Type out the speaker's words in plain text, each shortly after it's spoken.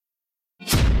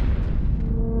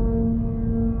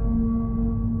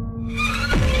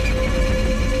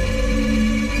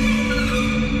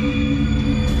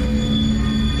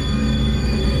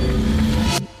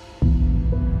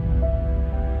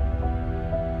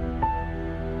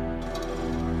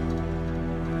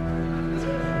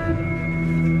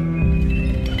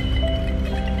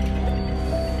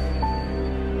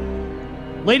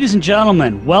Ladies and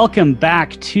gentlemen, welcome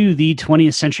back to the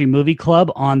 20th Century Movie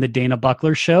Club on the Dana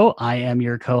Buckler Show. I am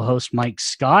your co-host, Mike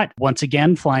Scott, once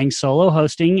again flying solo,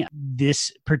 hosting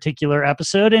this particular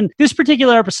episode. And this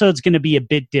particular episode is going to be a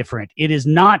bit different. It is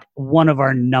not one of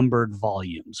our numbered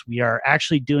volumes. We are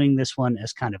actually doing this one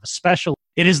as kind of a special.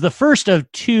 It is the first of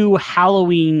two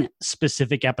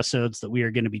Halloween-specific episodes that we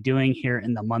are going to be doing here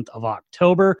in the month of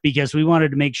October, because we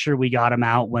wanted to make sure we got them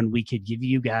out when we could give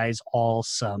you guys all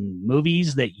some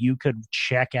movies that you could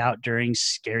check out during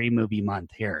Scary Movie Month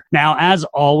here. Now, as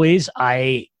always,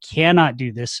 I cannot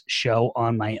do this show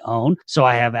on my own, so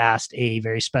I have asked a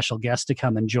very special guest to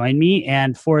come and join me.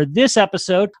 And for this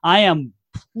episode, I am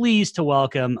pleased to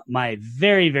welcome my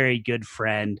very, very good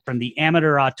friend from the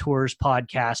Amateur Auteurs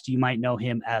podcast. You might know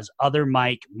him as Other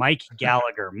Mike, Mike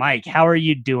Gallagher. Mike, how are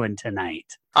you doing tonight?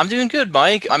 I'm doing good,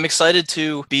 Mike. I'm excited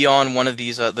to be on one of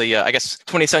these, I guess,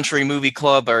 20th Century Movie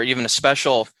Club, or even a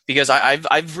special, because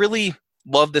I've really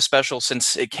loved this special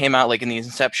since it came out, like in the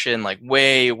inception, like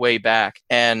way back.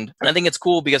 And I think it's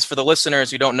cool because for the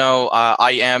listeners who don't know,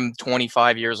 I am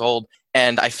 25 years old.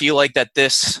 And I feel like that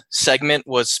this segment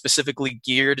was specifically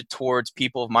geared towards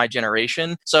people of my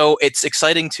generation. So it's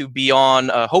exciting to be on.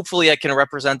 Hopefully I can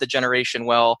represent the generation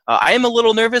well. I am a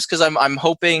little nervous because I'm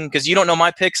hoping, because you don't know my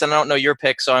picks and I don't know your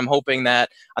picks. So I'm hoping that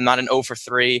I'm not an 0 for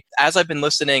 3. As I've been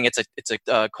listening, it's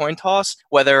a coin toss,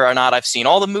 whether or not I've seen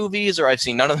all the movies or I've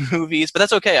seen none of the movies. But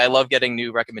that's okay. I love getting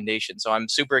new recommendations. So I'm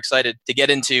super excited to get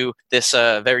into this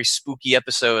very spooky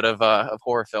episode of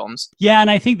horror films. Yeah, and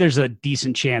I think there's a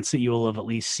decent chance that you will have at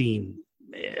least seen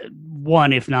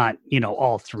one, if not,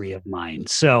 all three of mine.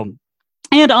 So,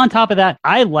 and on top of that,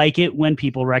 I like it when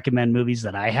people recommend movies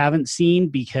that I haven't seen,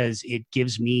 because it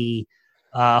gives me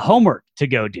homework to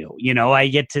go do. I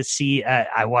get to see,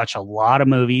 I watch a lot of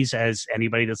movies, as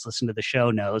anybody that's listened to the show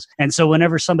knows. And so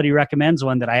whenever somebody recommends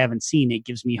one that I haven't seen, it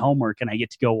gives me homework and I get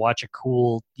to go watch a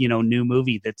cool, new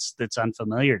movie that's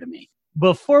unfamiliar to me.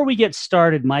 Before we get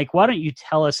started, Mike, why don't you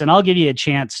tell us, and I'll give you a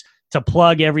chance to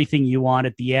plug everything you want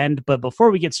at the end. But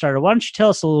before we get started, why don't you tell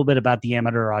us a little bit about the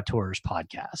Amateur Auteurs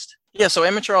podcast? Yeah, so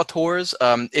Amateur Auteurs,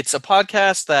 it's a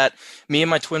podcast that me and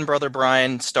my twin brother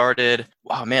Brian started.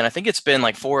 Wow, man, I think it's been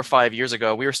like 4 or 5 years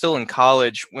ago. We were still in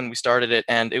college when we started it,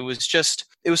 and it was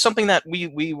something that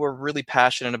we were really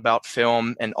passionate about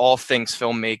film and all things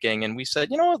filmmaking. And we said,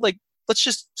 you know what, like, let's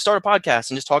just start a podcast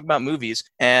and just talk about movies.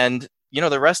 And,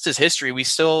 the rest is history.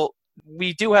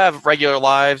 We do have regular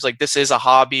lives, like this is a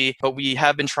hobby, but we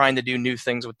have been trying to do new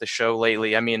things with the show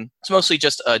lately. I mean, it's mostly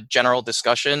just a general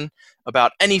discussion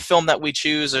about any film that we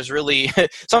choose. There's really,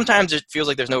 sometimes it feels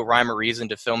like there's no rhyme or reason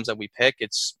to films that we pick.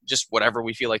 It's just whatever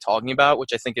we feel like talking about,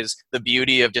 which I think is the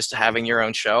beauty of just having your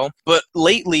own show. But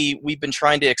lately, we've been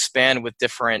trying to expand with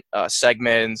different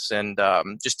segments and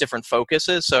just different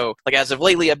focuses. So like as of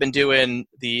lately, I've been doing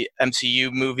the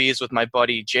MCU movies with my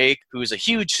buddy Jake, who's a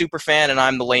huge super fan, and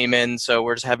I'm the layman. So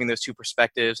we're just having those two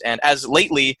perspectives. And as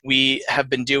lately, we have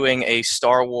been doing a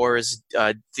Star Wars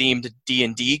themed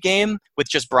D&D game with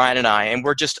just Brian and I, and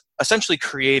we're just essentially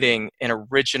creating an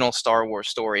original Star Wars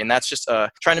story. And that's just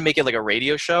trying to make it like a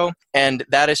radio show. And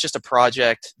that is just a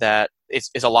project that is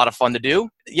a lot of fun to do.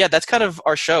 Yeah, that's kind of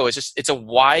our show. It's a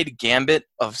wide gambit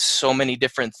of so many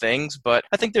different things, but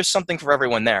I think there's something for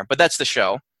everyone there. But that's the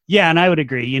show. Yeah, and I would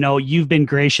agree. You've been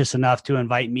gracious enough to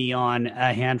invite me on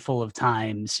a handful of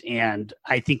times, and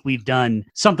I think we've done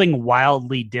something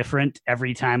wildly different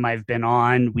every time I've been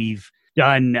on. We've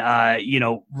done,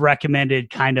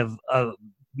 recommended kind of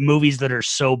movies that are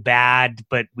so bad,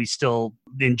 but we still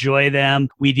enjoy them.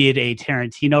 We did a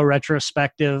Tarantino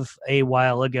retrospective a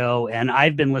while ago, and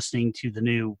I've been listening to the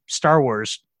new Star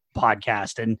Wars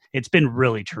podcast, and it's been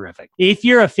really terrific. If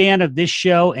you're a fan of this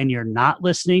show and you're not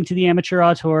listening to the Amateur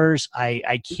Auteurs,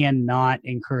 I cannot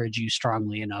encourage you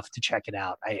strongly enough to check it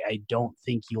out. I don't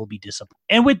think you'll be disappointed.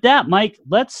 And with that, Mike,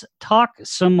 let's talk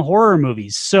some horror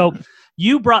movies. So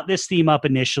you brought this theme up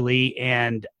initially,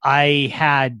 and I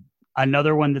had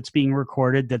another one that's being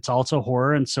recorded that's also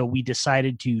horror. And so we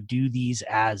decided to do these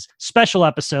as special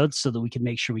episodes so that we can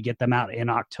make sure we get them out in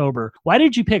October. Why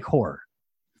did you pick horror?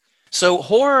 So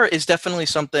horror is definitely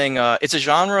something, it's a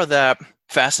genre that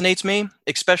fascinates me,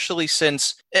 especially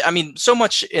since, so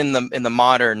much in the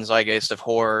modern zeitgeist of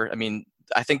horror.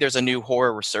 I think there's a new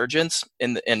horror resurgence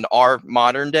in our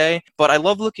modern day, but I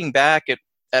love looking back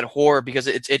at horror because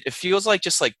it feels like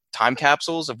just like time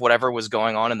capsules of whatever was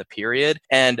going on in the period.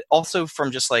 And also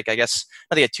from just like, I guess,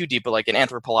 not to get too deep, but like an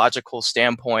anthropological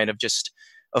standpoint of just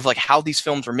of like how these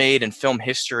films were made and film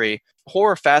history.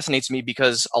 Horror fascinates me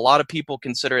because a lot of people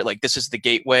consider it like this is the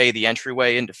gateway, the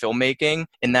entryway into filmmaking,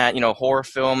 in that, horror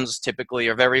films typically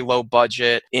are very low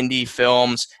budget indie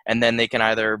films, and then they can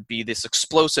either be this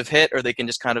explosive hit or they can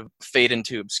just kind of fade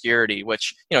into obscurity,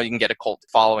 which, you can get a cult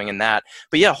following in that.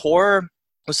 But yeah, horror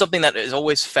was something that is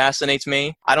always fascinates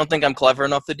me. I don't think I'm clever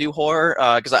enough to do horror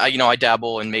because I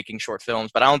dabble in making short films,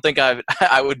 but I don't think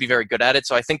I would be very good at it.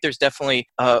 So I think there's definitely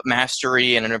a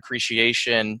mastery and an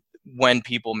appreciation when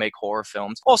people make horror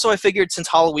films. Also, I figured since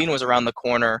Halloween was around the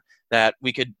corner that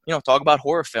we could, talk about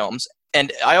horror films.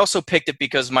 And I also picked it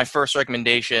because my first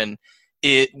recommendation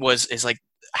I was like,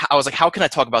 how can I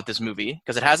talk about this movie?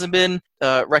 Because it hasn't been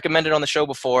recommended on the show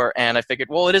before, and I figured,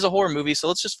 well, it is a horror movie, so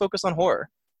let's just focus on horror.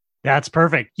 That's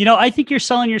perfect. I think you're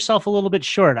selling yourself a little bit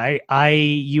short.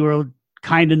 You were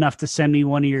kind enough to send me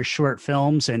one of your short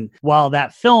films, and while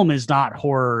that film is not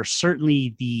horror,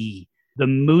 certainly the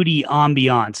moody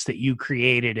ambiance that you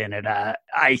created in it,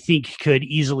 I think could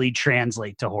easily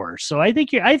translate to horror. So I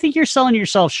think you're selling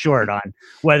yourself short on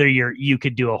whether you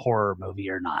could do a horror movie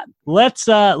or not. Let's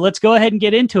go ahead and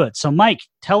get into it. So Mike,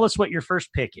 tell us what your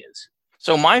first pick is.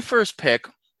 So my first pick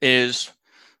is,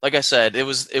 like I said, it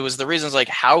was the reasons like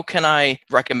how can I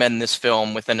recommend this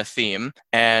film within a theme?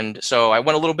 And so I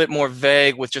went a little bit more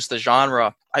vague with just the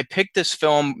genre. I picked this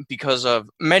film because of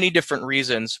many different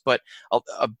reasons, but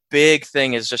a big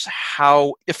thing is just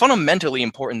how fundamentally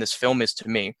important this film is to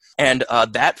me. And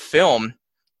that film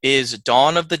is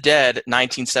Dawn of the Dead,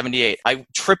 1978. I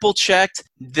triple checked.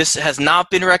 This has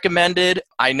not been recommended.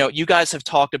 I know you guys have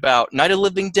talked about Night of the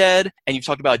Living Dead, and you've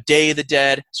talked about Day of the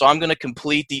Dead, so I'm going to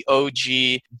complete the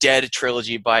OG Dead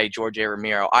trilogy by George A.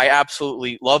 Romero. I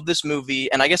absolutely love this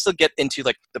movie, and I guess I'll get into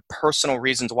like the personal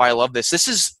reasons why I love this.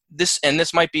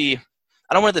 This might be,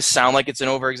 I don't want it to sound like it's an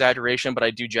over-exaggeration, but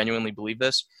I do genuinely believe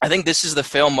this. I think this is the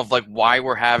film of like why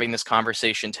we're having this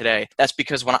conversation today. That's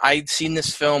because when I'd seen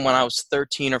this film when I was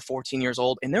 13 or 14 years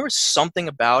old, and there was something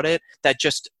about it that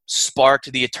just sparked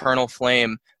the eternal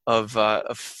flame of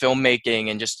filmmaking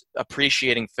and just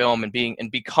appreciating film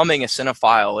and becoming a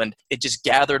cinephile. And it just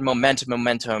gathered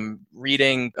momentum,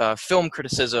 reading film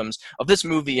criticisms of this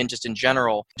movie and just in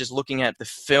general, just looking at the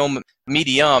film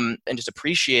medium and just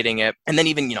appreciating it. And then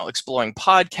even, exploring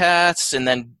podcasts, and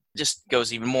then just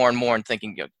goes even more and more and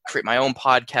thinking, create my own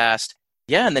podcast.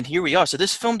 Yeah, and then here we are. So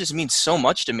this film just means so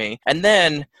much to me. And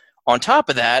then on top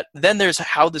of that, then there's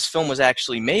how this film was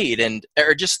actually made,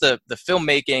 or just the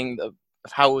filmmaking,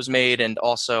 of how it was made, and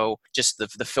also just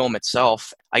the film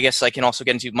itself. I guess I can also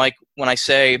get into, Mike, when I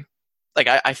say, like,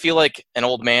 I feel like an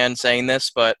old man saying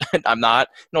this, but I'm not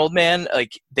an old man.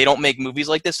 Like, they don't make movies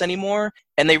like this anymore,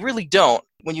 and they really don't.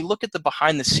 When you look at the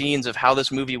behind the scenes of how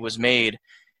this movie was made,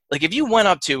 like if you went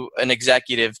up to an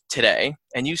executive today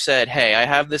and you said, hey, I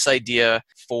have this idea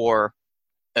for,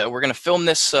 we're going to film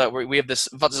this, we have this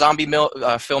zombie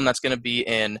film that's going to be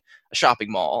in a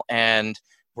shopping mall, and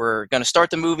we're going to start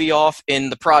the movie off in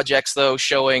the projects, though,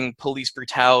 showing police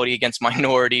brutality against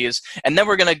minorities. And then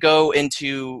we're going to go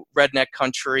into redneck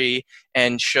country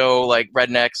and show, like,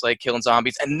 rednecks, like, killing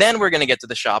zombies. And then we're going to get to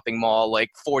the shopping mall,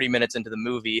 like, 40 minutes into the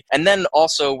movie. And then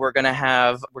also we're going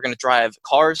to drive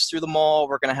cars through the mall.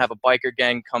 We're going to have a biker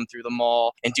gang come through the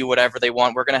mall and do whatever they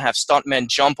want. We're going to have stuntmen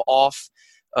jump off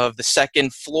of the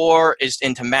second floor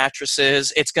into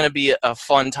mattresses. It's going to be a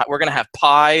fun time. We're going to have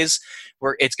pies.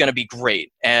 It's going to be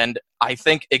great. And I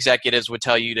think executives would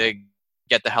tell you to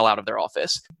get the hell out of their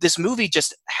office. This movie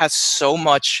just has so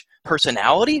much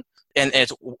personality, and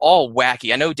it's all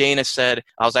wacky. I know Dana said,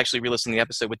 I was actually re-listening to the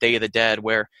episode with Day of the Dead,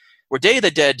 where Day of the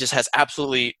Dead just has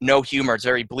absolutely no humor. It's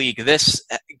very bleak. This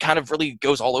kind of really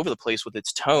goes all over the place with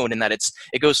its tone, in that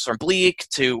it goes from bleak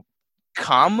to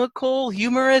comical,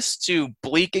 humorous, to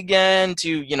bleak again,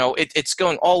 to, it's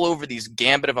going all over these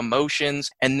gambit of emotions.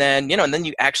 And then,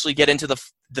 you actually get into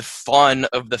the fun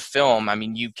of the film. I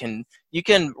mean, you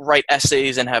can write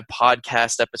essays and have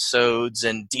podcast episodes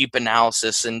and deep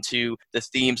analysis into the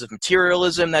themes of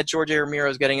materialism that George A. Romero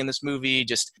is getting in this movie.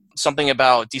 Just something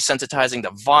about desensitizing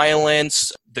the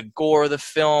violence, the gore of the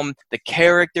film, the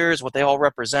characters, what they all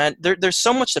represent. There's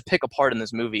so much to pick apart in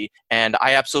this movie, and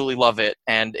I absolutely love it.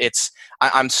 And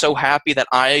I'm so happy that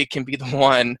I can be the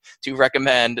one to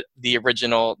recommend the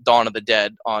original Dawn of the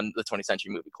Dead on the 20th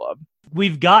Century Movie Club.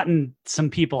 We've gotten some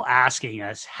people asking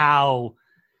us how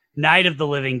Night of the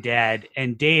Living Dead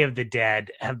and Day of the Dead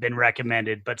have been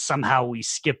recommended, but somehow we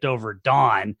skipped over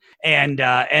Dawn.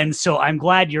 And so I'm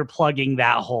glad you're plugging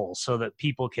that hole so that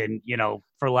people can,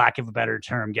 for lack of a better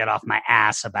term, get off my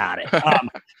ass about it.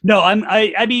 No,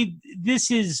 I mean,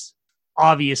 this is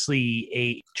obviously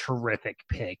a terrific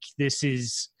pick. This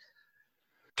is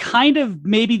kind of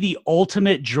maybe the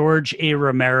ultimate George A.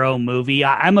 Romero movie.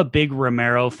 I'm a big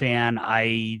Romero fan.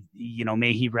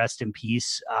 May he rest in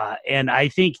peace. And I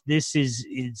think this is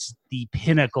the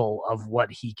pinnacle of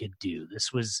what he could do.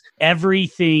 This was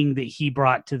everything that he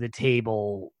brought to the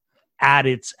table at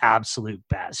its absolute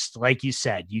best. Like you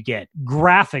said, you get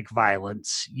graphic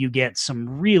violence, you get some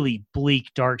really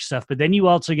bleak, dark stuff, but then you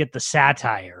also get the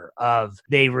satire of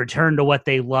they return to what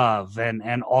they love and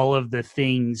all of the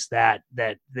things that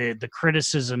the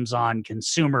criticisms on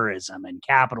consumerism and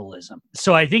capitalism.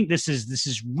 So I think this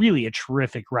is really a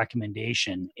terrific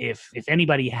recommendation. If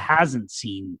anybody hasn't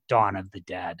seen Dawn of the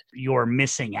Dead, you're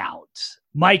missing out.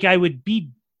 Mike, I would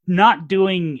be not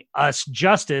doing us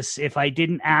justice if I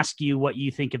didn't ask you what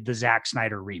you think of the Zack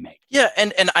Snyder remake. Yeah,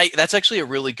 and that's actually a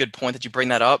really good point that you bring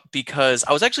that up, because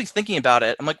I was actually thinking about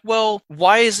it. I'm like, well,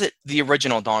 why is it the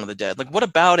original Dawn of the Dead? Like, what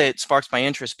about it sparks my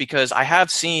interest? Because I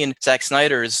have seen Zack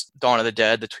Snyder's Dawn of the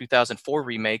Dead, the 2004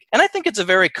 remake, and I think it's a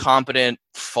very competent,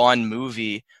 fun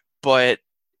movie, but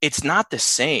it's not the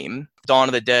same. Dawn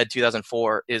of the Dead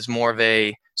 2004 is more of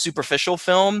a superficial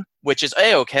film, which is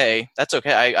okay. That's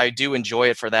okay. I do enjoy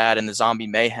it for that and the zombie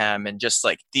mayhem and just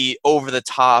like the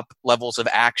over-the-top levels of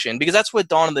action, because that's what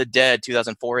Dawn of the Dead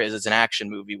 2004 is. It's an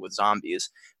action movie with zombies.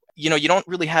 You don't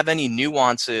really have any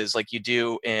nuances like you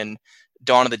do in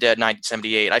Dawn of the Dead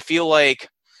 1978. I feel like,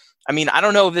 I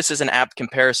don't know if this is an apt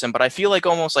comparison, but I feel like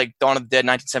almost like Dawn of the Dead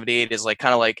 1978 is like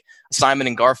kind of like a Simon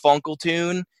and Garfunkel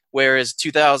tune, whereas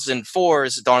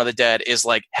 2004's Dawn of the Dead is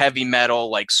like heavy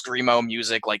metal, like screamo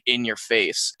music, like in your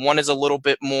face. One is a little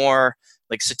bit more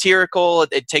like satirical.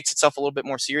 It takes itself a little bit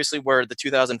more seriously, where the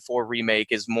 2004 remake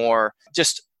is more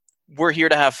just, we're here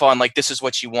to have fun. Like, this is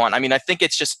what you want. I think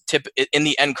it's just in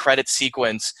the end credit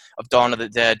sequence of Dawn of the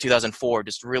Dead 2004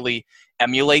 just really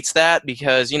emulates that,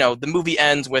 because, the movie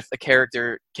ends with a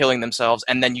character killing themselves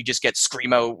and then you just get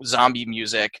screamo zombie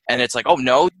music. And it's like, oh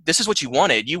no, this is what you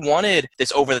wanted. You wanted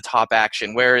this over the top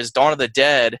action. Whereas Dawn of the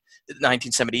Dead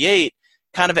 1978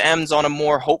 kind of ends on a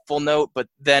more hopeful note, but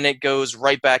then it goes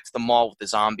right back to the mall with the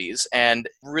zombies and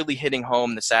really hitting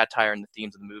home the satire and the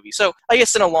themes of the movie. So I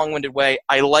guess in a long-winded way,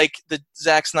 I like the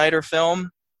Zack Snyder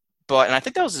film, and I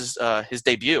think that was his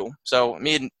debut. So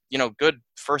good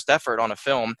first effort on a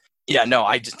film. Yeah, no,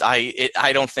 I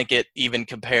don't think it even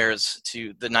compares to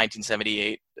the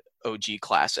 1978 OG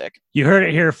classic. You heard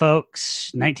it here, folks.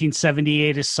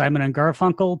 1978 is Simon and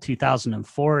Garfunkel.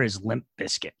 2004 is Limp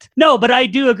Bizkit. No, but I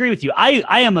do agree with you. I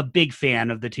am a big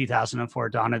fan of the 2004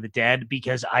 Dawn of the Dead,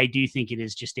 because I do think it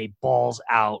is just a balls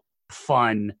out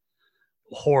fun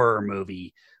horror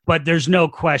movie. But there's no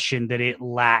question that it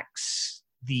lacks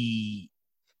the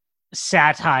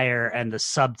satire and the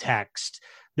subtext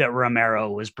that Romero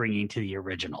was bringing to the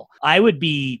original. I would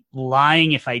be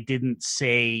lying if I didn't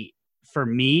say, for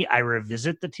me, I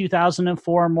revisit the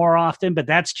 2004 more often, but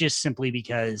that's just simply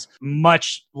because,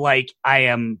 much like I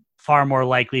am far more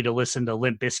likely to listen to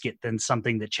Limp Bizkit than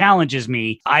something that challenges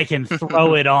me, I can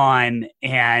throw it on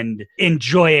and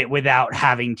enjoy it without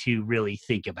having to really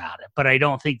think about it. But I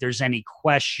don't think there's any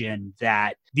question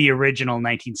that the original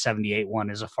 1978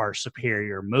 one is a far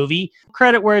superior movie.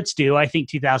 Credit where it's due. I think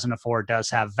 2004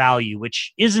 does have value,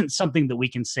 which isn't something that we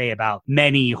can say about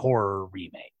many horror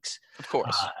remakes. Of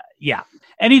course. Yeah.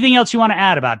 Anything else you want to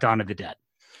add about Dawn of the Dead?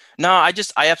 No, I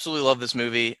absolutely love this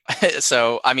movie.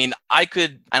 So, I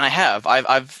could, and I have,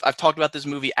 I've talked about this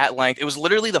movie at length. It was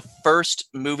literally the first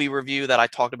movie review that I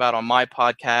talked about on my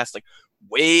podcast, like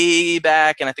way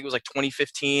back. And I think it was like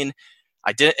 2015.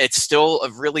 It's still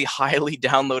a really highly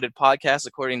downloaded podcast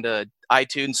according to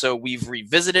iTunes. So we've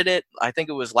revisited it. I think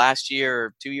it was last year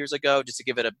or 2 years ago, just to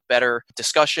give it a better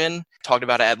discussion. Talked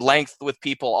about it at length with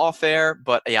people off air.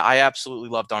 But yeah, I absolutely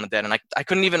love Dawn of the Dead. And I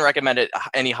couldn't even recommend it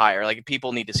any higher. Like,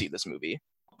 people need to see this movie.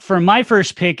 For my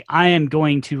first pick, I am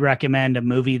going to recommend a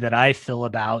movie that I feel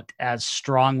about as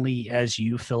strongly as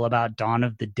you feel about Dawn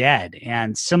of the Dead.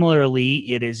 And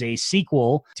similarly, it is a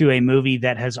sequel to a movie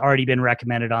that has already been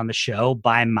recommended on the show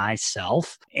by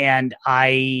myself. And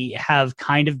I have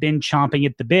kind of been chomping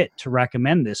at the bit to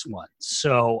recommend this one.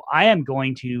 So I am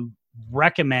going to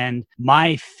recommend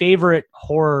my favorite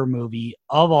horror movie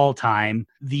of all time,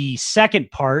 the second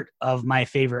part of my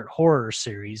favorite horror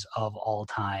series of all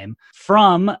time,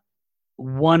 from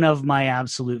one of my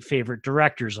absolute favorite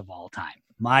directors of all time.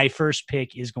 My first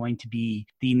pick is going to be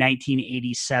the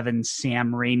 1987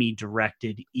 Sam Raimi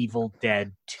directed Evil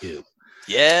Dead 2.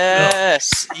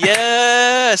 Yes.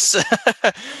 Yes.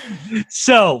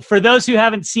 So for those who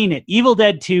haven't seen it, Evil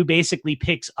Dead 2 basically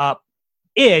picks up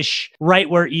right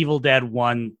where Evil Dead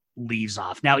 1 leaves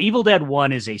off. Now, Evil Dead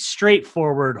 1 is a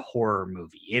straightforward horror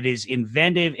movie. It is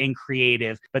inventive and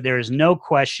creative, but there is no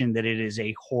question that it is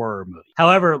a horror movie.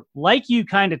 However, like you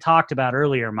kind of talked about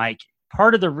earlier, Mike,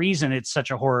 part of the reason it's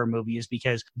such a horror movie is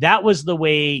because that was the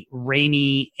way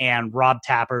Raimi and Rob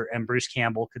Tapert and Bruce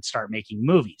Campbell could start making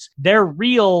movies. Their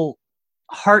real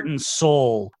heart and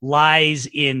soul lies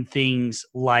in things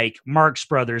like Marx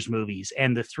Brothers movies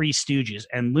and the Three Stooges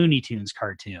and Looney Tunes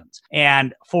cartoons.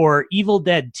 And for Evil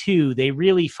Dead 2, they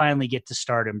really finally get to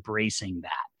start embracing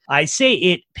that. I say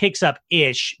it picks up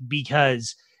ish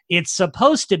because it's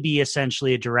supposed to be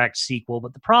essentially a direct sequel,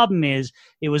 but the problem is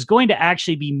it was going to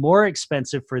actually be more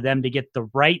expensive for them to get the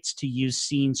rights to use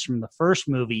scenes from the first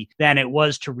movie than it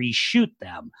was to reshoot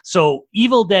them. So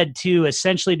Evil Dead 2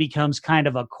 essentially becomes kind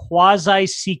of a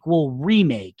quasi-sequel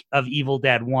remake of Evil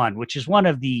Dead 1, which is one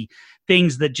of the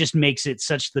things that just makes it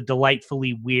such the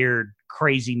delightfully weird,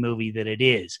 crazy movie that it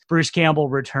is. Bruce Campbell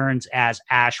returns as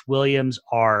Ash Williams,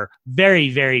 our very,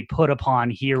 very put upon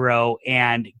hero,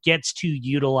 and gets to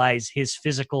utilize his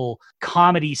physical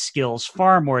comedy skills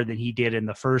far more than he did in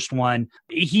the first one.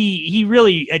 He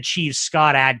really achieves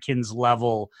Scott Adkins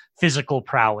level physical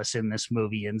prowess in this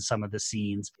movie in some of the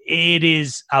scenes. It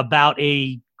is about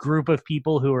a group of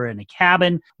people who are in a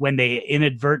cabin when they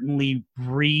inadvertently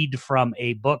read from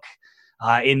a book.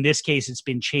 In this case, it's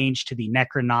been changed to the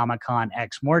Necronomicon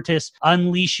Ex Mortis,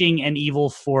 unleashing an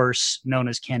evil force known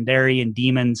as Kandarian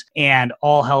demons, and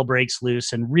all hell breaks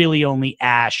loose, and really only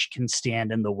Ash can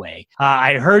stand in the way.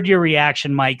 I heard your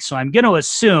reaction, Mike, so I'm going to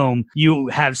assume you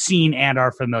have seen and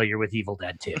are familiar with Evil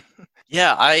Dead 2.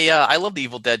 Yeah, I love the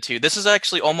Evil Dead 2. This is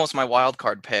actually almost my wild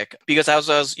card pick because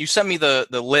you sent me the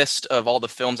list of all the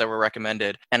films that were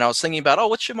recommended, and I was thinking about,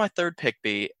 what should my third pick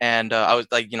be? And I was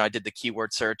like, I did the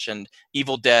keyword search, and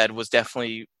Evil Dead was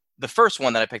definitely the first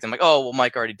one that I picked. I'm like, oh, well,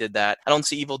 Mike already did that. I don't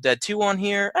see Evil Dead 2 on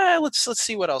here. Let's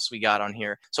see what else we got on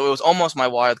here. So it was almost my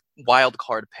wild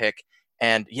card pick.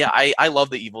 And yeah, I love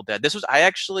the Evil Dead.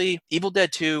 Evil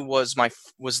Dead 2 was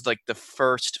like the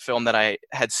first film that I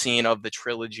had seen of the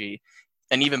trilogy,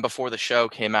 and even before the show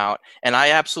came out, and I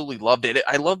absolutely loved it.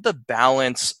 I love the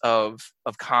balance of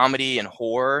comedy and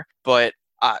horror, but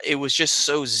it was just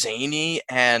so zany,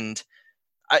 and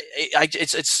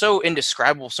it's so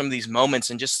indescribable, some of these moments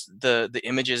and just the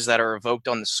images that are evoked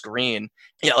on the screen.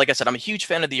 Yeah, like I said, I'm a huge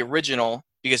fan of the original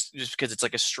because it's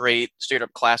like a straight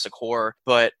up classic horror,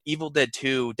 but Evil Dead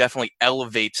 2 definitely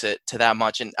elevates it to that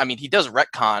much. And I mean, he does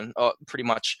retcon pretty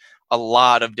much a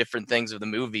lot of different things of the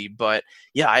movie, but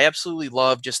yeah, I absolutely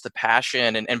love just the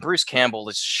passion, and Bruce Campbell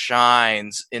just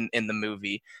shines in the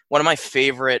movie. One of my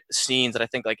favorite scenes that I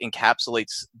think like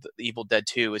encapsulates the Evil Dead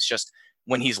 2 is just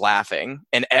when he's laughing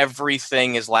and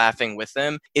everything is laughing with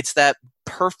him. It's that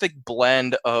perfect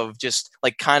blend of just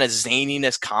like kind of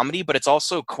zaniness comedy, but it's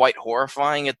also quite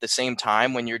horrifying at the same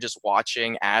time when you're just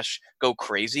watching Ash go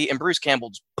crazy, and Bruce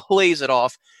Campbell just plays it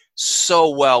off so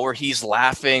well, where he's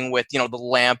laughing with the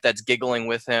lamp that's giggling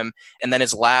with him, and then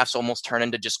his laughs almost turn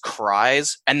into just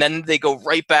cries, and then they go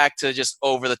right back to just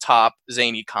over the top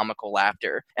zany comical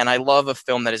laughter. And I love a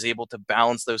film that is able to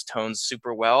balance those tones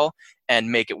super well and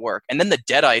make it work. And then the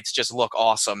Deadites just look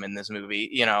awesome in this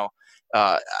movie.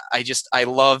 I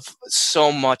love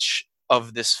so much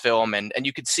of this film, and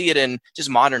you could see it in just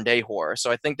modern day horror.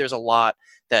 So I think there's a lot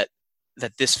that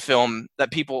this film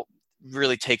that people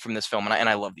really take from this film, and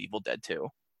I love the Evil Dead 2.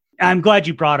 I'm glad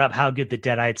you brought up how good the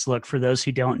Deadites look. For those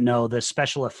who don't know, the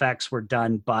special effects were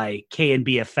done by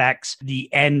K&B Effects,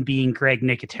 the N being Greg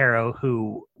Nicotero,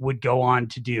 who would go on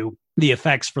to do the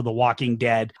effects for The Walking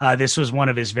Dead. This was one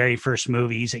of his very first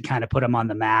movies. It kind of put him on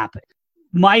the map.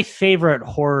 My favorite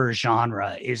horror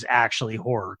genre is actually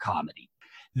horror comedy.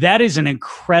 That is an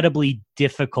incredibly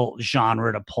difficult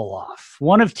genre to pull off.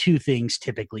 One of two things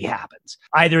typically happens.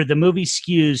 Either the movie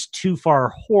skews too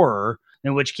far horror,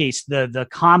 in which case the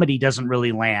comedy doesn't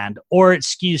really land, or it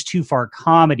skews too far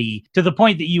comedy to the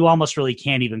point that you almost really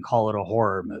can't even call it a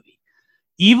horror movie.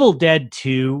 Evil Dead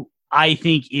 2, I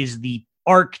think, is the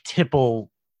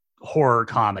archetypal horror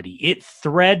comedy. It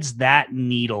threads that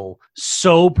needle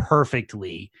so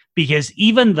perfectly because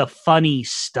even the funny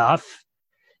stuff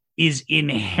is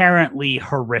inherently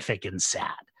horrific and sad.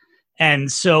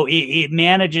 And so it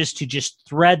manages to just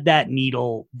thread that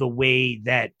needle the way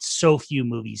that so few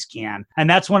movies can. And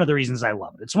that's one of the reasons I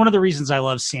love it. It's one of the reasons I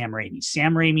love Sam Raimi.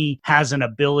 Sam Raimi has an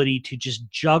ability to just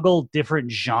juggle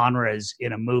different genres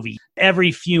in a movie.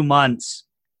 Every few months,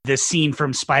 the scene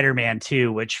from Spider-Man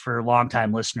 2, which for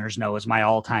longtime listeners know is my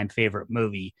all-time favorite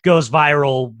movie, goes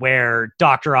viral where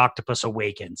Dr. Octopus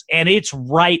awakens. And it's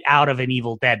right out of an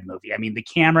Evil Dead movie. I mean, the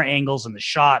camera angles and the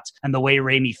shots and the way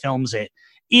Raimi films it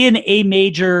in a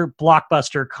major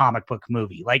blockbuster comic book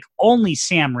movie. Like only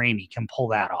Sam Raimi can pull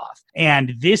that off.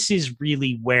 And this is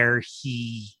really where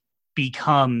he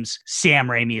becomes Sam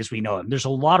Raimi as we know him. There's a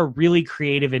lot of really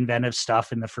creative, inventive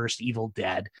stuff in the first Evil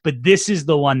Dead, but this is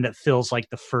the one that feels like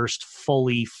the first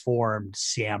fully formed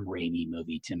Sam Raimi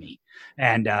movie to me.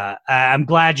 And I'm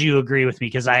glad you agree with me,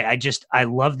 because I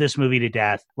love this movie to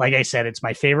death. Like I said, it's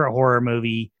my favorite horror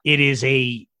movie. It is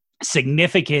a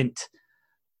significant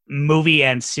movie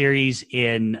and series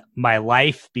in my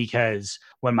life, because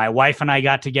when my wife and I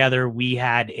got together, we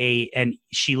had and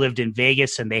she lived in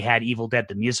Vegas and they had Evil Dead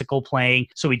the musical playing.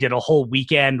 So we did a whole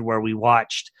weekend where we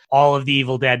watched all of the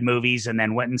Evil Dead movies and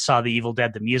then went and saw the Evil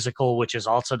Dead the musical, which is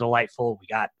also delightful. We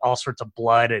got all sorts of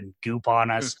blood and goop on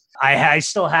us. I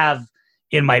still have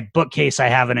in my bookcase, I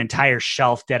have an entire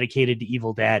shelf dedicated to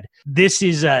Evil Dead. This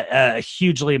is a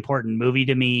hugely important movie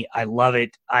to me. I love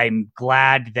it. I'm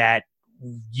glad that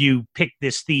you picked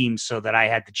this theme so that I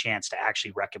had the chance to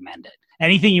actually recommend it.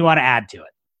 Anything you want to add to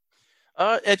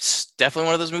it? It's definitely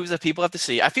one of those movies that people have to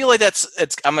see. I feel like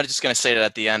I'm just going to say that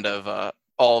at the end of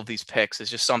all of these picks. It's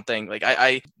just something like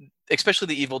I especially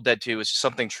the Evil Dead 2 is just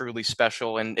something truly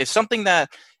special. And it's something that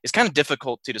is kind of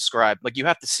difficult to describe. Like you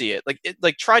have to see it.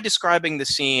 Like try describing the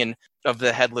scene of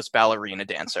the headless ballerina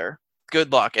dancer.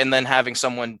 Good luck. And then having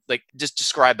someone like just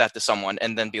describe that to someone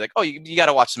and then be like, oh, you got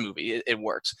to watch the movie. It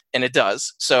works. And it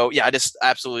does. So yeah, I just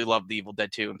absolutely love the Evil Dead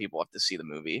 2 and people have to see the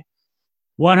movie.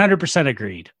 100%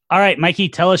 agreed. All right, Mikey,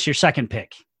 tell us your second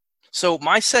pick. So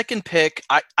my second pick,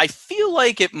 I feel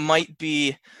like it might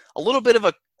be a little bit of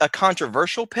a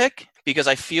controversial pick, because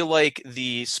I feel like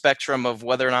the spectrum of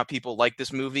whether or not people like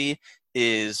this movie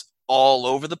is all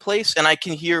over the place, and I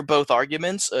can hear both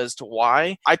arguments as to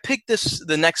why. I picked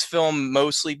the next film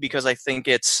mostly because I think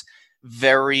it's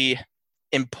very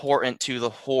important to the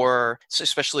horror,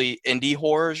 especially indie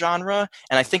horror genre,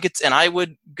 and I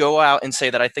would go out and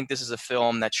say that I think this is a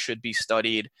film that should be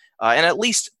studied, and at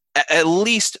least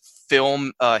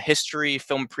film history,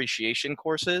 film appreciation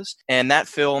courses. And that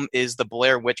film is The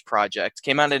Blair Witch Project.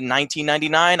 Came out in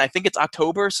 1999. I think it's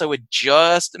October, so it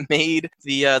just made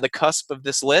the cusp of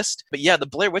this list. But yeah, The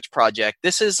Blair Witch Project.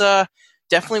 This is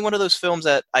definitely one of those films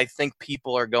that I think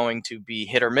people are going to be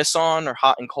hit or miss on, or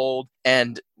hot and cold.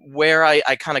 And where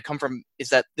I kind of come from is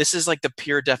that this is like the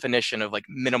pure definition of like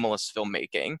minimalist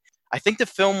filmmaking. I think the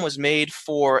film was made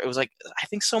it was like, I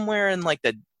think somewhere in like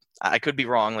I could be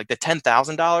wrong, like the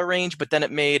 $10,000 range, but then it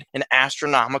made an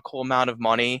astronomical amount of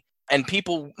money. And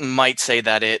people might say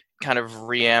that it kind of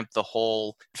reamped the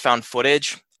whole found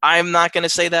footage. I'm not going to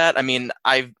say that. I mean,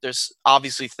 there's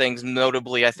obviously things,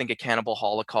 notably, I think, a Cannibal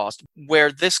Holocaust,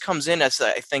 where this comes in as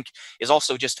I think is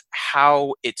also just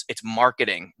how its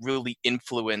marketing really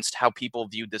influenced how people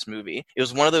viewed this movie. It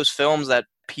was one of those films that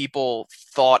people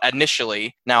thought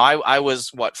initially. Now, I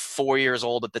was 4 years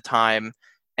old at the time.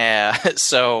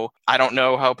 So I don't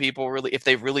know how people if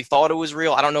they really thought it was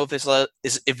real. I don't know if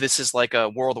this is like a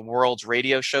World of Worlds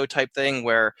radio show type thing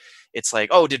where it's like,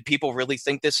 oh, did people really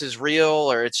think this is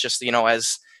real, or it's just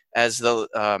as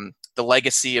the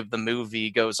legacy of the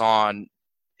movie goes on,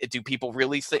 do people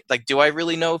really think, like, do I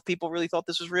really know if people really thought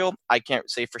this was real? I can't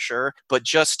say for sure, but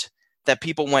just that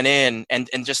people went in and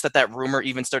just that rumor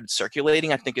even started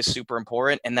circulating, I think is super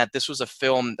important. And that this was a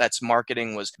film that's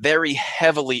marketing was very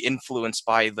heavily influenced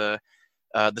by the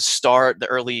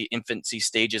early infancy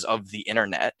stages of the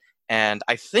internet. And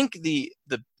I think the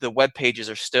web pages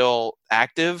are still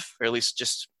active, or at least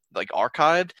just like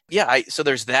archived. Yeah, so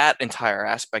there's that entire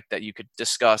aspect that you could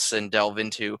discuss and delve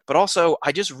into. But also,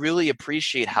 I just really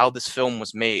appreciate how this film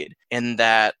was made, and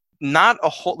that not a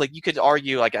whole, like, you could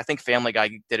argue, like, I think Family Guy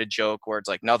did a joke where it's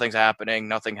like, nothing's happening,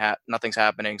 nothing's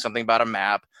happening, something about a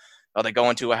map. Oh, they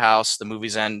go into a house, the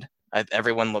movies end,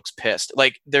 everyone looks pissed.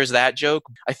 Like, there's that joke.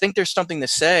 I think there's something to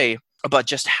say about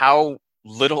just how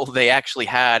little they actually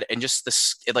had, and just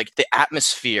the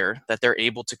atmosphere that they're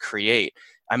able to create.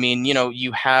 I mean,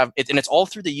 you have it, and it's all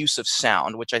through the use of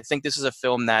sound, which I think this is a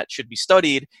film that should be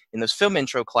studied in those film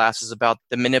intro classes about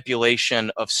the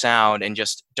manipulation of sound and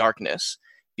just darkness.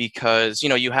 Because,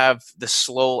 you have the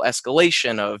slow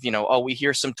escalation of, oh, we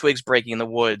hear some twigs breaking in the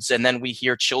woods, and then we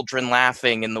hear children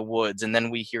laughing in the woods, and then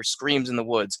we hear screams in the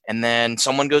woods, and then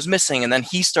someone goes missing, and then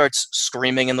he starts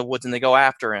screaming in the woods, and they go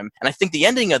after him. And I think the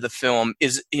ending of the film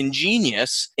is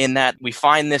ingenious in that we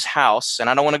find this house, and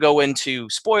I don't want to go into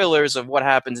spoilers of what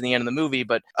happens in the end of the movie,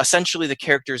 but essentially the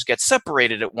characters get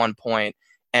separated at one point,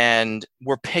 and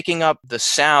we're picking up the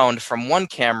sound from one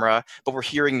camera, but we're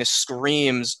hearing the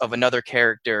screams of another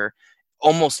character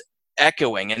almost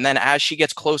echoing, and then as she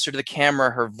gets closer to the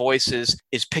camera, her voice is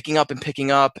picking up and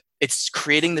picking up. It's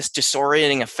creating this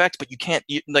disorienting effect, but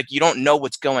you don't know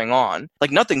what's going on.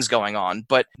 Like nothing's going on,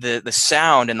 but the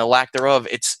sound and the lack thereof,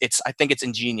 it's I think it's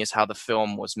ingenious how the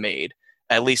film was made,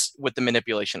 at least with the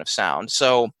manipulation of sound.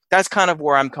 So that's kind of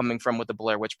where I'm coming from with the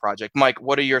Blair Witch Project. Mike,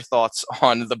 what are your thoughts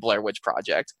on the Blair Witch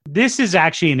Project? This is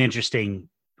actually an interesting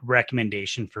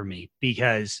recommendation for me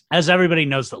because, as everybody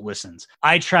knows that listens,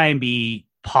 I try and be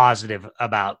positive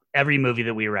about every movie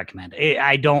that we recommend.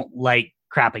 I don't like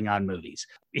crapping on movies.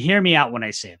 Hear me out when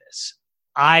I say this.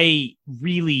 I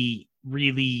really,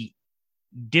 really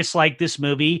dislike this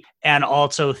movie and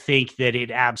also think that it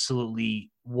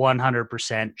absolutely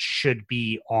 100% should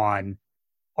be on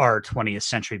our 20th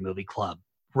Century Movie Club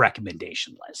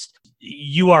recommendation list.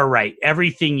 You are right.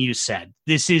 Everything you said.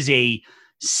 This is a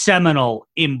seminal,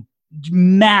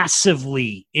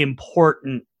 massively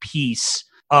important piece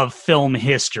of film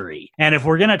history. And if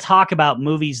we're going to talk about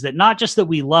movies that not just that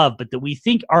we love, but that we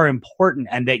think are important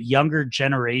and that younger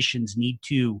generations need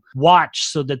to watch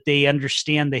so that they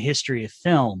understand the history of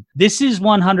film, this is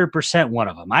 100% one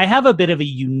of them. I have a bit of a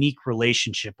unique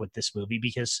relationship with this movie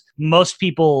because most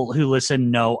people who listen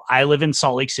know I live in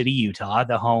Salt Lake City, Utah,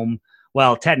 the home,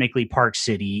 well, technically Park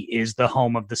City is the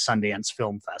home of the Sundance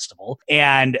Film Festival.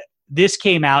 And this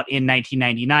came out in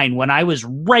 1999 when I was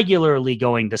regularly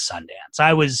going to Sundance.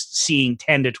 I was seeing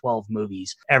 10 to 12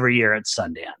 movies every year at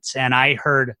Sundance. And I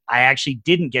actually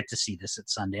didn't get to see this at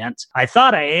Sundance. I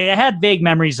thought I had vague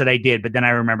memories that I did, but then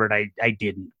I remembered I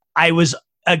didn't. I was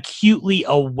acutely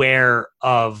aware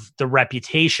of the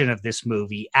reputation of this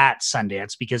movie at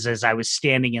Sundance because as I was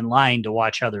standing in line to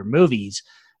watch other movies,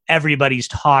 everybody's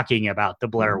talking about the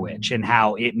Blair Witch and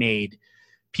how it made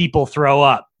people throw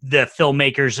up. The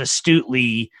filmmakers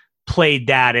astutely played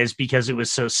that as because it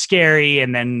was so scary,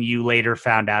 and then you later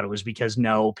found out it was because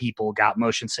people got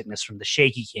motion sickness from the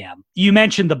shaky cam. You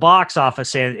mentioned the box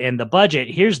office and the budget.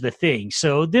 Here's the thing.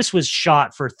 So this was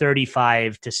shot for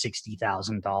 $35,000 to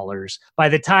 $60,000. By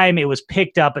the time it was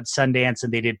picked up at Sundance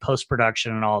and they did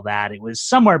post-production and all that, it was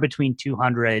somewhere between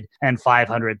 $200,000 and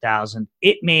 $500,000.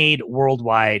 It made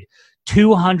worldwide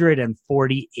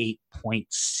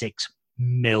 $248.6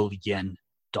 million.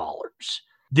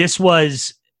 This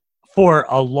was, for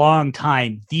a long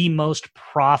time, the most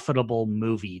profitable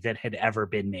movie that had ever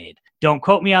been made. Don't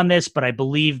quote me on this, but I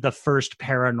believe the first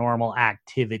Paranormal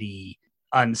Activity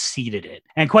unseated it.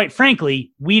 And quite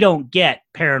frankly, we don't get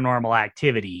Paranormal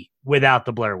Activity without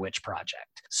the Blair Witch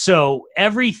Project. So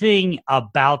everything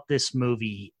about this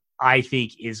movie, I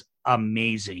think, is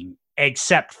amazing,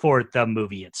 except for the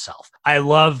movie itself. I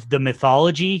love the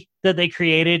mythology that they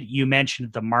created. You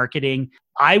mentioned the marketing.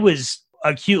 I was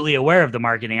acutely aware of the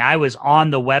marketing. I was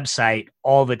on the website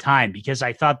all the time because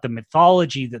I thought the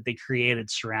mythology that they created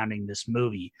surrounding this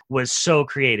movie was so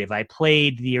creative. I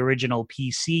played the original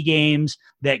PC games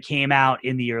that came out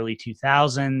in the early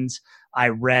 2000s. I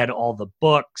read all the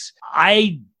books.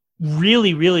 I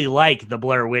really, really like the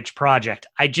Blair Witch Project.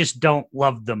 I just don't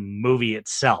love the movie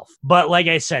itself. But like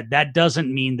I said, that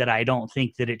doesn't mean that I don't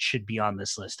think that it should be on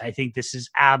this list. I think this is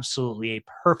absolutely a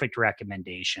perfect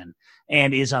recommendation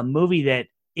and is a movie that,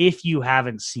 if you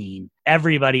haven't seen,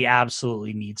 everybody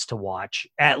absolutely needs to watch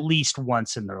at least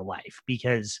once in their life.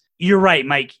 Because you're right,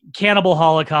 Mike, Cannibal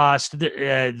Holocaust,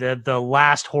 the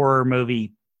last horror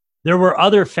movie, there were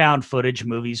other found footage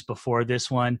movies before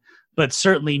this one, but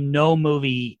certainly no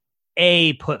movie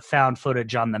put found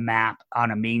footage on the map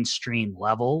on a mainstream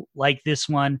level like this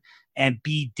one, and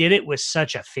B, did it with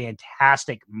such a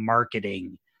fantastic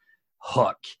marketing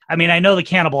hook. I mean, I know the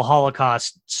Cannibal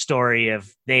Holocaust story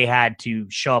of they had to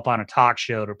show up on a talk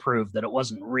show to prove that it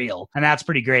wasn't real, and that's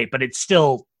pretty great, but it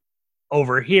still,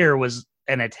 over here, was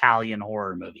an Italian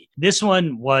horror movie. This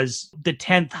one was the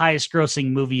 10th highest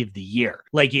grossing movie of the year.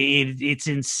 Like, it's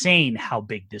insane how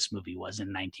big this movie was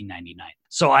in 1999.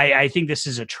 So I think this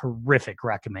is a terrific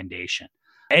recommendation.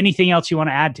 Anything else you want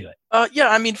to add to it? Yeah,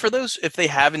 I mean, for those, if they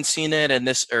haven't seen it and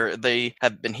they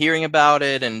have been hearing about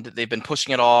it and they've been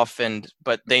pushing it off,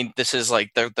 but this is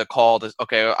like the call to,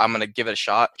 okay, I'm going to give it a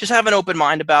shot. Just have an open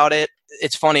mind about it.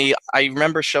 It's funny. I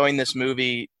remember showing this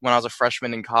movie when I was a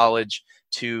freshman in college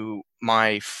to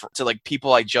like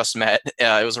people I just met.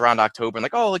 It was around October, and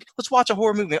like, oh, like, let's watch a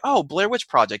horror movie. Oh, Blair Witch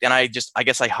Project. And I guess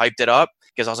I hyped it up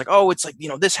because I was like, oh, it's like,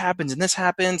 this happens and this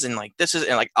happens, and like this is,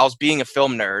 and like I was being a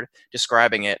film nerd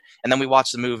describing it. And then we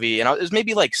watched the movie, and it was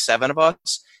maybe like 7 of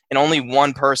us, and only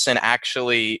one person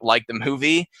actually liked the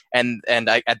movie.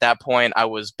 At that point, I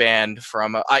was banned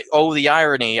from. The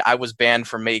irony! I was banned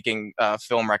from making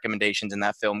film recommendations in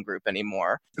that film group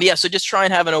anymore. But yeah, so just try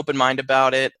and have an open mind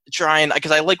about it.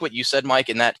 Because I like what you said, Mike,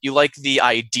 in that you like the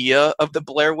idea of the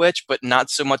Blair Witch, but not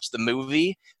so much the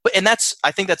movie.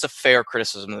 I think that's a fair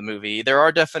criticism of the movie. There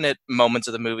are definite moments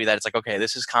of the movie that it's like, okay,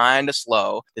 this is kind of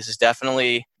slow. This is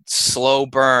definitely slow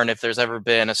burn if there's ever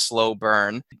been a slow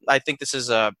burn. I think this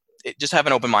is just have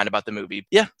an open mind about the movie.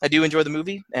 Yeah, I do enjoy the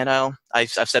movie, and I've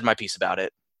said my piece about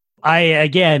it. I,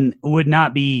 again, would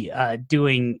not be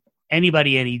doing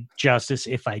anybody any justice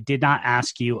if I did not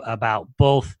ask you about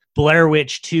both Blair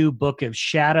Witch 2 Book of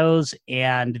Shadows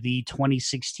and the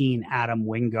 2016 Adam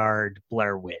Wingard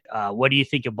Blair Witch. What do you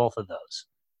think of both of those?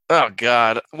 Oh,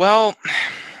 God. Well,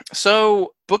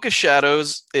 so Book of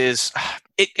Shadows is...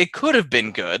 It could have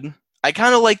been good. I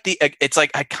kind of like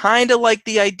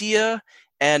the idea.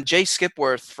 And Jay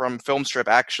Skipworth from Filmstrip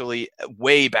actually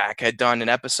way back had done an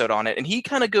episode on it, and he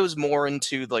kind of goes more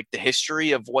into like the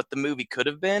history of what the movie could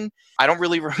have been. I don't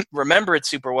really remember it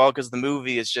super well because the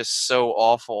movie is just so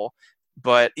awful.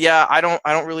 But yeah, I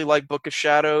don't really like Book of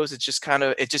Shadows. It's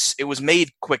just it was made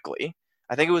quickly.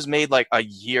 I think it was made like a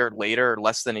year later, or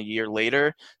less than a year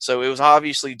later. So it was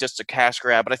obviously just a cash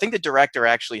grab. But I think the director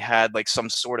actually had like some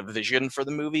sort of vision for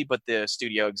the movie, but the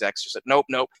studio execs just said, nope,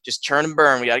 just churn and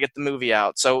burn. We got to get the movie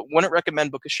out. So wouldn't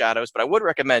recommend Book of Shadows, but I would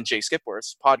recommend Jay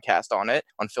Skipworth's podcast on it,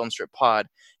 on Filmstrip Pod.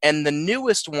 And the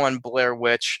newest one, Blair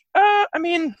Witch, I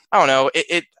don't know.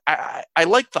 I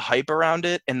like the hype around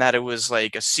it, and that it was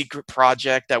like a secret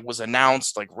project that was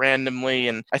announced like randomly,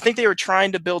 and I think they were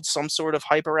trying to build some sort of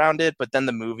hype around it, but then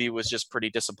the movie was just pretty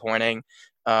disappointing.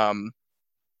 And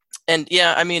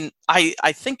yeah,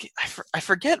 I think I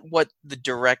forget what the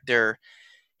director.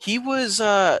 He was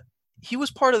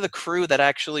part of the crew that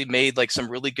actually made like some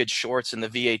really good shorts in the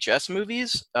VHS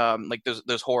movies, like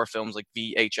those horror films like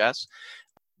VHS.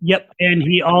 Yep, and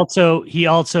he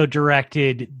also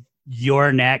directed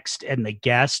Your Next and The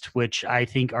Guest, which I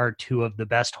think are two of the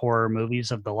best horror movies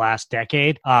of the last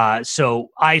decade. So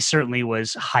I certainly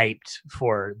was hyped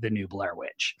for the new Blair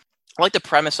Witch. I like the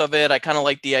premise of it. I kind of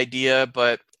like the idea,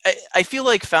 but I feel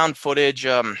like found footage,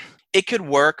 it could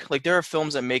work. Like there are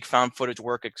films that make found footage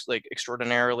work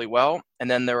extraordinarily well,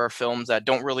 and then there are films that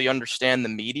don't really understand the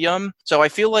medium. So I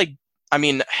feel like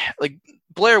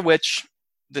Blair Witch,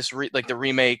 the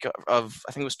remake of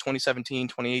I think it was 2017,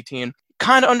 2018,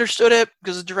 kind of understood it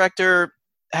because the director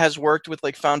has worked with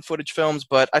like found footage films,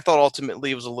 but I thought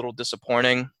ultimately it was a little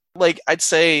disappointing. Like I'd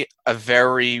say a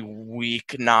very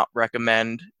weak not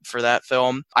recommend for that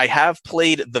film. I have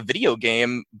played the video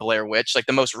game Blair Witch, like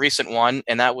the most recent one,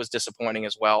 and that was disappointing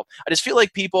as well. I just feel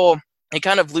like they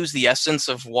kind of lose the essence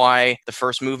of why the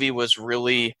first movie was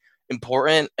really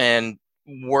important and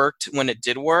worked when it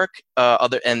did work.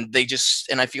 And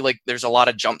I feel like there's a lot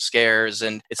of jump scares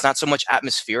and it's not so much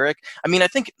atmospheric. I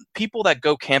think people that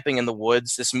go camping in the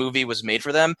woods, this movie was made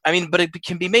for them. But it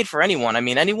can be made for anyone.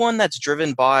 Anyone that's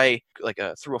driven by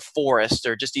through a forest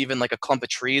or just even like a clump of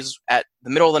trees at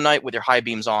the middle of the night with your high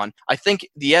beams on. I think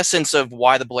the essence of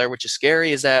why the Blair Witch is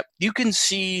scary is that you can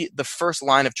see the first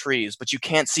line of trees, but you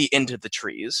can't see into the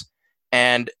trees.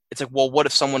 And it's like, well, what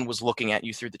if someone was looking at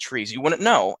you through the trees? You wouldn't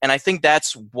know. And I think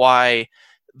that's why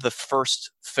the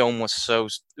first film was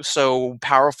so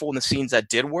powerful in the scenes that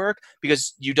did work,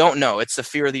 because you don't know. It's the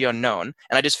fear of the unknown.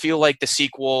 And I just feel like the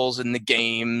sequels and the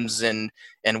games and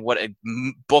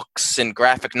books and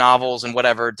graphic novels and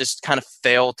whatever just kind of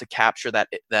failed to capture that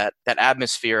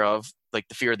atmosphere of like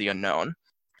the fear of the unknown.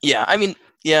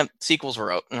 Yeah, sequels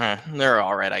were they're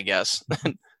all right, I guess.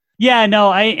 Yeah, no,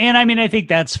 I think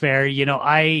that's fair.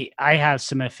 I have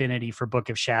some affinity for Book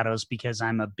of Shadows because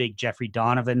I'm a big Jeffrey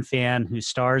Donovan fan who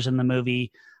stars in the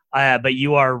movie. But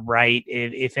you are right.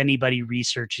 If anybody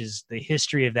researches the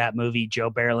history of that movie,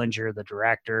 Joe Berlinger, the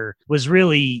director, was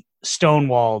really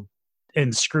stonewalled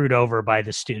and screwed over by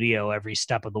the studio every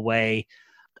step of the way.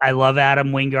 I love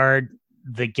Adam Wingard.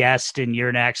 The Guest and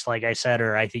Your Next, like I said,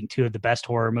 are I think two of the best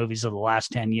horror movies of the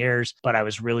last 10 years. But I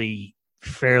was really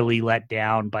fairly let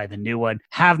down by the new one.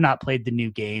 Have not played the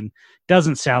new game.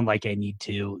 Doesn't sound like I need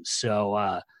to. So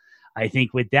I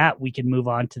think with that, we can move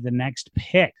on to the next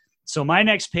pick. So my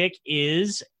next pick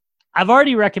is, I've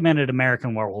already recommended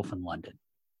American Werewolf in London.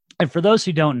 And for those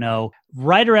who don't know,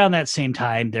 right around that same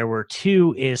time, there were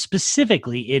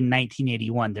specifically in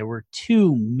 1981, there were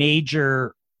two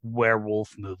major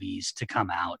werewolf movies to come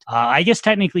out. I guess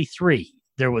technically three.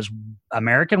 There was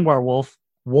American Werewolf,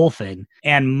 Wolfen,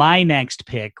 and my next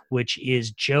pick, which is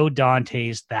Joe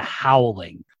Dante's The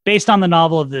Howling, based on the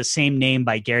novel of the same name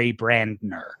by Gary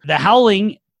Brandner. The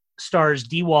Howling stars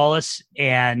Dee Wallace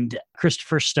and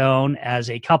Christopher Stone as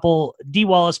a couple. Dee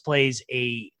Wallace plays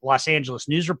a Los Angeles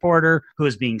news reporter who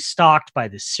is being stalked by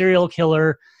this serial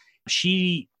killer.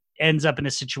 She ends up in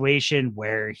a situation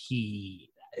where he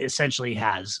essentially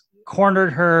has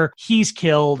cornered her, he's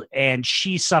killed, and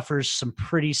she suffers some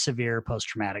pretty severe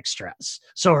post-traumatic stress.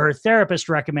 So her therapist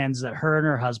recommends that her and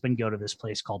her husband go to this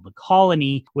place called The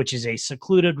Colony, which is a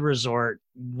secluded resort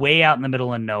way out in the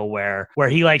middle of nowhere where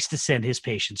he likes to send his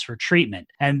patients for treatment.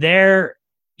 And there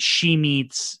she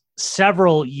meets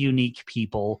several unique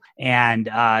people, and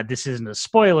this isn't a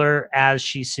spoiler, as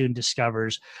she soon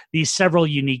discovers these several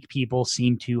unique people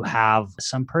seem to have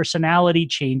some personality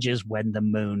changes when the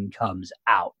moon comes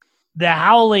out. The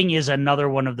Howling is another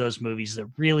one of those movies that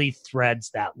really threads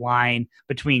that line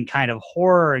between kind of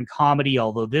horror and comedy,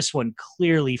 although this one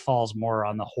clearly falls more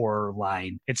on the horror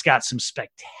line. It's got some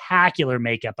spectacular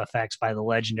makeup effects by the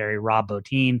legendary Rob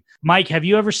Bottin. Mike, have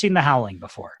you ever seen The Howling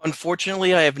before?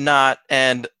 Unfortunately, I have not.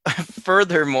 And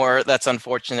furthermore, that's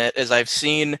unfortunate, is I've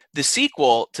seen the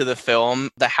sequel to the film,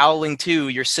 The Howling 2,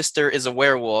 Your Sister is a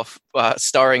Werewolf,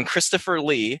 starring Christopher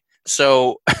Lee.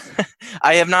 So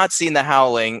I have not seen The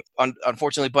Howling,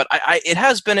 unfortunately, but it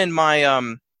has been in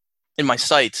my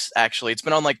sights, actually. It's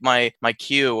been on like my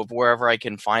queue of wherever I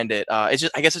can find it. I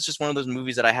guess it's just one of those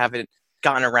movies that I haven't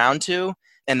gotten around to.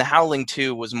 And The Howling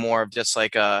 2 was more of just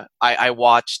like I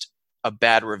watched a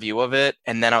bad review of it,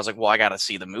 and then I was like, well, I gotta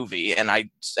see the movie, and I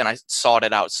sought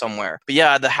it out somewhere. But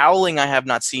yeah, The Howling I have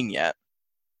not seen yet.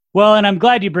 Well, and I'm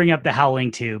glad you bring up The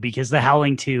Howling 2, because The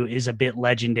Howling 2 is a bit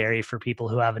legendary for people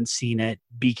who haven't seen it,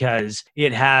 because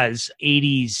it has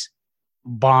 80s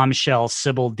bombshell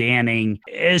Sybil Danning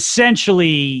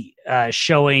essentially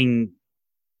showing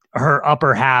her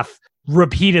upper half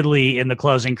repeatedly in the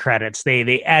closing credits.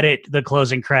 They edit the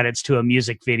closing credits to a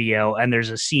music video, and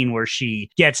there's a scene where she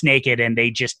gets naked and they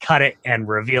just cut it and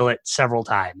reveal it several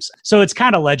times. So it's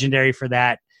kind of legendary for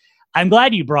that. I'm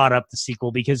glad you brought up the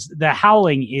sequel, because The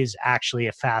Howling is actually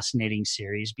a fascinating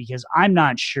series, because I'm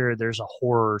not sure there's a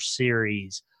horror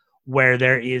series where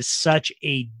there is such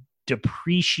a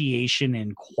depreciation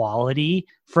in quality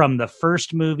from the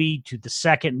first movie to the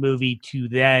second movie to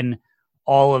then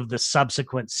all of the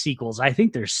subsequent sequels. I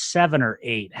think there's 7 or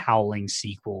 8 Howling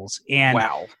sequels, and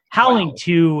Wow. Howling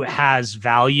 2 has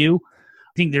value.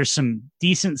 I think there's some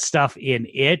decent stuff in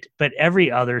it, but every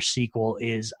other sequel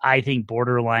is, I think,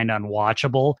 borderline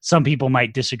unwatchable. Some people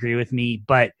might disagree with me,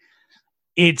 but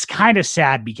it's kind of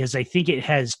sad because I think it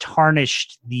has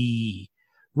tarnished the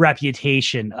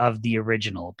reputation of the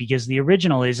original, because the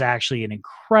original is actually an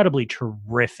incredibly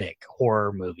terrific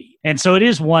horror movie. And so it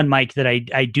is one, Mike, that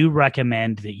I do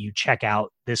recommend that you check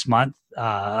out this month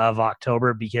of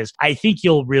October, because I think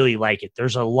you'll really like it.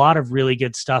 There's a lot of really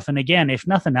good stuff. And again, if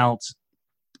nothing else,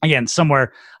 again,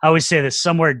 somewhere, I always say this,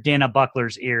 somewhere Dana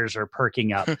Buckler's ears are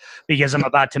perking up because I'm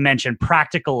about to mention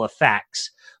practical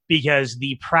effects, because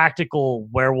the practical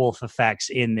werewolf effects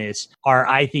in this are,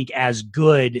 I think, as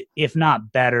good, if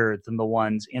not better, than the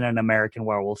ones in An American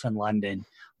Werewolf in London.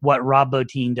 What Rob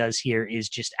Bottin does here is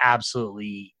just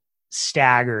absolutely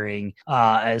staggering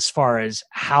as far as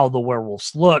how the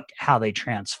werewolves look, how they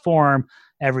transform,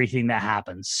 everything that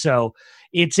happens. So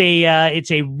it's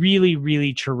a really,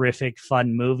 really terrific,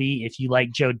 fun movie. If you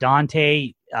like Joe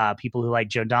Dante, people who like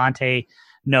Joe Dante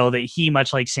know that he,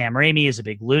 much like Sam Raimi, is a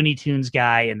big Looney Tunes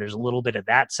guy, and there's a little bit of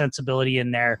that sensibility in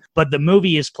there. But the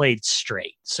movie is played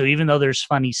straight. So even though there's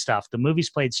funny stuff, the movie's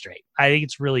played straight. I think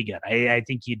it's really good. I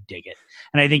think you'd dig it.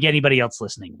 And I think anybody else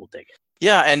listening will dig it.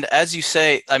 Yeah, and as you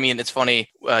say, I mean, it's funny.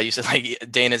 You said like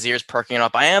Dana's ears perking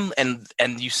up. I am, and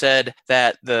you said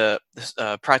that the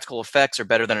practical effects are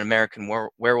better than An American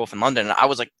Werewolf in London. And I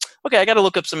was like, okay, I got to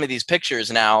look up some of these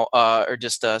pictures now, or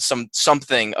just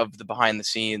something of the behind the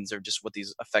scenes, or just what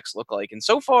these effects look like. And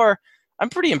so far, I'm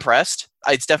pretty impressed.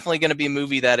 It's definitely going to be a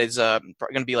movie that is going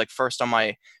to be like first on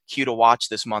my queue to watch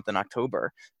this month in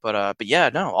October. But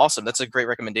yeah, no, awesome. That's a great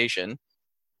recommendation.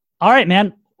 All right,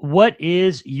 man. What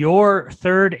is your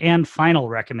third and final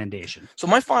recommendation? So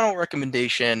my final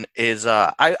recommendation is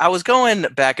I was going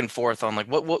back and forth on like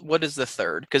what is the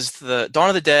third, because the Dawn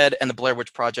of the Dead and the Blair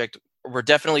Witch Project were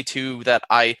definitely two that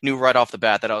I knew right off the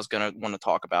bat that I was going to want to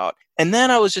talk about. And then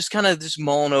I was just kind of just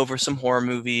mulling over some horror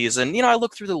movies, and I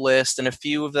looked through the list, and a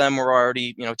few of them were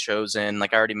already chosen.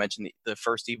 Like I already mentioned the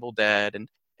first Evil Dead,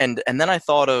 and then I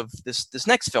thought of this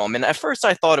next film, and at first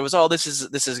I thought it was,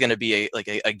 this is going to be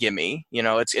a gimme.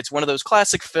 It's one of those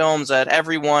classic films that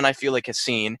everyone I feel like has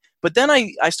seen. But then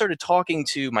I started talking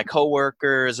to my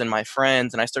coworkers and my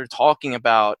friends, and I started talking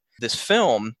about this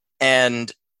film,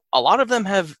 and a lot of them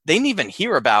they didn't even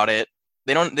hear about it.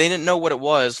 They didn't know what it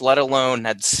was, let alone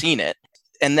had seen it.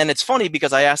 And then it's funny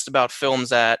because I asked about films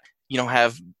that,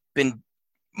 have been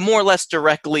more or less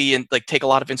directly and like take a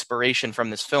lot of inspiration from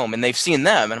this film, and they've seen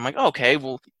them, and I'm like, oh, okay,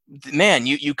 well, man,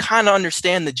 you kind of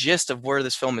understand the gist of where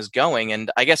this film is going.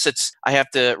 And I guess I have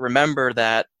to remember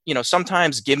that,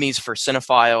 sometimes gimmies for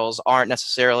cinephiles aren't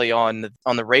necessarily on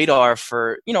the radar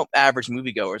for, average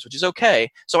moviegoers, which is okay.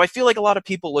 So I feel like a lot of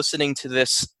people listening to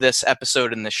this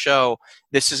episode in the show,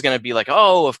 this is going to be like,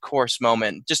 oh, of course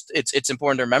moment. Just it's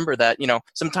important to remember that,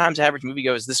 sometimes average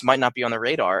moviegoers, this might not be on the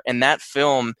radar. And that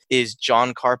film is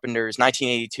John Carpenter's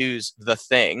 1982's The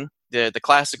Thing, the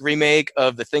classic remake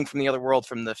of The Thing from the Other World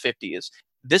from the 50s.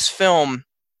 This film,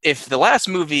 if the last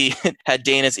movie had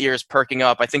Dana's ears perking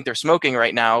up, I think they're smoking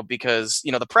right now, because,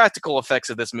 the practical effects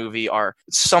of this movie are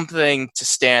something to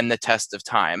stand the test of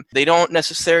time. They don't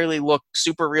necessarily look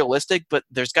super realistic, but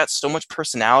there's got so much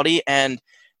personality, and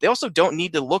they also don't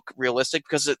need to look realistic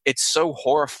because it's so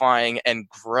horrifying and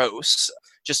gross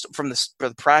just from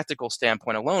the practical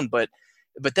standpoint alone. But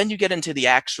then you get into the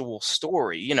actual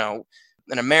story.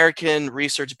 An American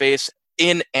research base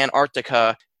in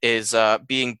Antarctica is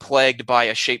being plagued by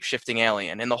a shape-shifting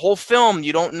alien. And the whole film,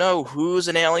 you don't know who's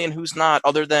an alien, who's not,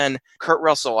 other than Kurt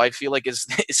Russell. I feel like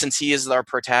since he is our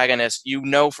protagonist,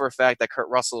 for a fact that Kurt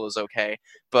Russell is okay.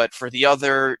 But for the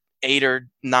other 8 or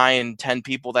 9, 10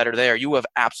 people that are there, you have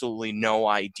absolutely no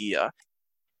idea.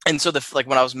 And so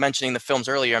when I was mentioning the films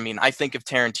earlier, I mean, I think of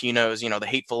Tarantino's, The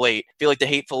Hateful Eight. I feel like The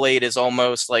Hateful Eight is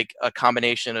almost like a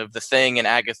combination of The Thing and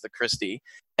Agatha Christie.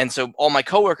 And so all my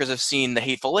coworkers have seen The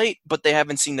Hateful Eight, but they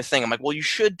haven't seen The Thing. I'm like, well, you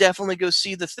should definitely go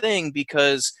see The Thing,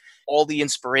 because all the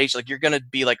inspiration, you're going to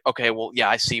be like, okay, well, yeah,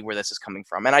 I see where this is coming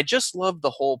from. And I just love the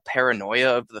whole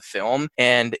paranoia of the film,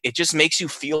 and it just makes you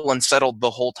feel unsettled the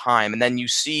whole time. And then you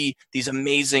see these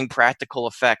amazing practical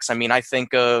effects. I mean, I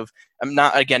think of, I'm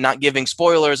not giving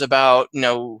spoilers about,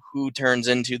 who turns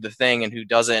into the Thing and who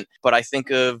doesn't, but I think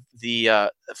of the,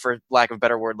 for lack of a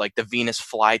better word, like the Venus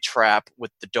flytrap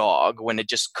with the dog, when it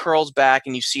just curls back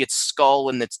and you see its skull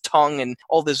and its tongue and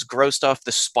all this gross stuff,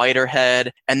 the spider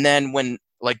head. And then when,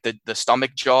 like the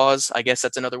stomach jaws, I guess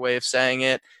that's another way of saying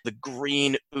it, the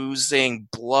green oozing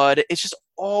blood, it's just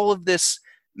all of this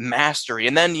mastery.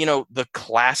 And then, the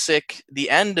classic,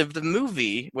 the end of the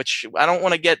movie, which I don't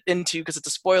want to get into because it's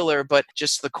a spoiler, but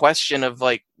just the question of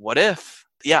like, what if?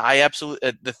 Yeah, I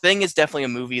absolutely, The Thing is definitely a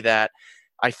movie that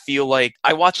I feel like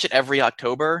I watch it every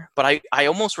October, but I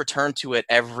almost return to it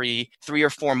every 3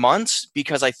 or 4 months,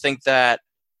 because I think that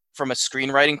from a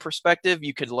screenwriting perspective,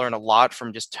 you could learn a lot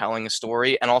from just telling a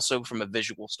story, and also from a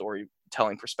visual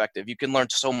storytelling perspective. You can learn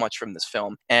so much from this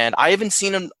film. And I haven't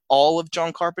seen all of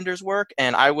John Carpenter's work,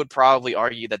 and I would probably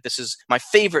argue that this is my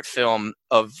favorite film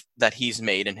that he's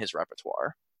made in his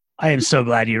repertoire. I am so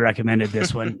glad you recommended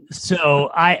this one. So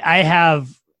I have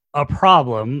a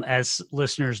problem, as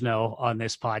listeners know on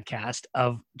this podcast,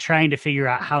 of trying to figure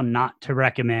out how not to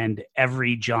recommend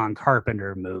every John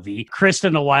Carpenter movie.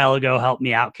 Kristen a while ago helped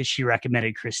me out because she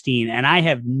recommended Christine, and I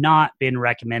have not been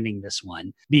recommending this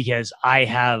one because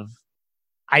I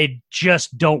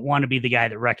just don't want to be the guy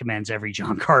that recommends every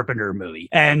John Carpenter movie.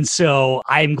 And so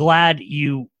I'm glad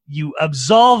you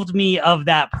absolved me of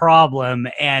that problem,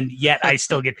 and yet I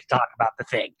still get to talk about The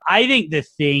Thing. I think The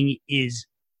Thing is,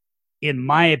 in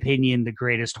my opinion, the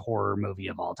greatest horror movie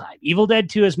of all time. Evil Dead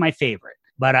 2 is my favorite,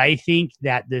 but I think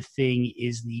that The Thing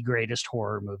is the greatest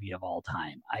horror movie of all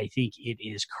time. I think it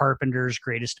is Carpenter's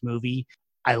greatest movie.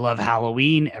 I love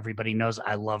Halloween. Everybody knows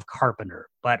I love Carpenter,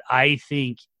 but I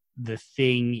think The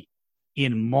Thing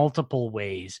in multiple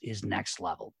ways is next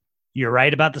level. You're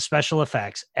right about the special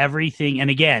effects. Everything,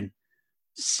 and again,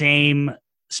 same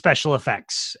special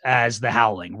effects as The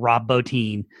Howling. Rob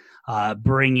Bottin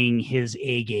bringing his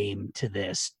A game to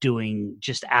this, doing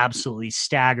just absolutely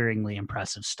staggeringly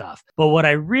impressive stuff. But what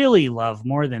I really love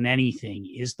more than anything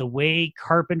is the way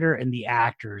Carpenter and the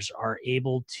actors are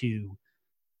able to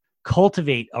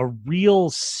cultivate a real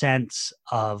sense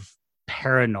of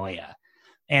paranoia.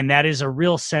 And that is a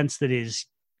real sense that is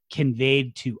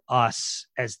conveyed to us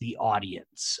as the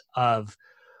audience of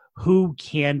who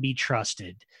can be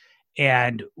trusted.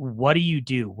 And what do you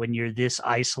do when you're this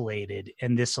isolated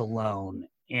and this alone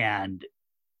and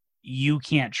you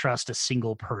can't trust a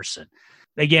single person?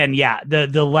 Again, yeah,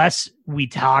 the less we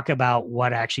talk about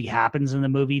what actually happens in the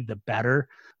movie, the better.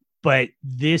 But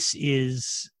this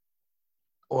is,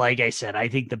 like I said, I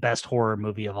think the best horror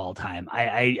movie of all time.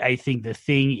 I think The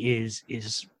Thing is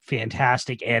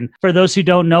fantastic. And for those who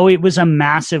don't know, it was a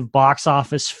massive box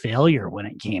office failure when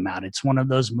it came out. It's one of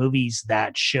those movies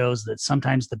that shows that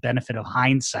sometimes the benefit of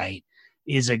hindsight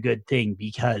is a good thing,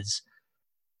 because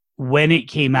when it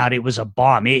came out, it was a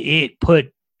bomb. It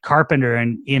put Carpenter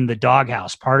in the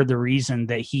doghouse. Part of the reason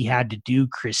that he had to do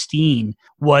Christine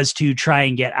was to try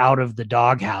and get out of the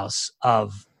doghouse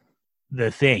of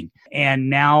The Thing. And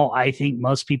now I think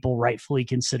most people rightfully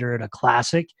consider it a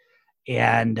classic.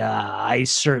 And I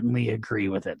certainly agree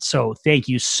with it. So thank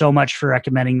you so much for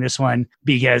recommending this one,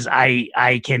 because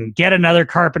I can get another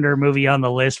Carpenter movie on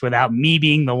the list without me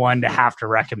being the one to have to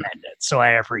recommend it. So I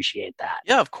appreciate that.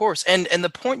 Yeah, of course. And the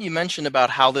point you mentioned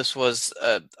about how this was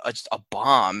just a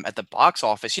bomb at the box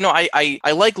office, I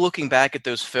like looking back at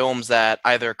those films that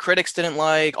either critics didn't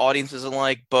like, audiences didn't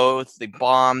like, both, they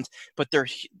bombed, but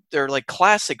they're like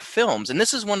classic films. And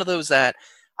this is one of those that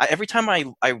every time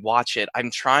I watch it, I'm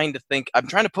trying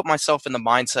to put myself in the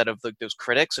mindset of those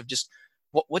critics of just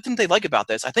what didn't they like about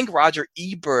this? I think Roger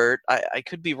Ebert, I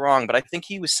could be wrong, but I think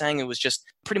he was saying it was just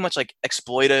pretty much like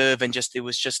exploitive and it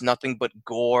was just nothing but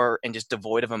gore and just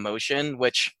devoid of emotion,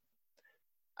 which,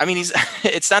 I mean,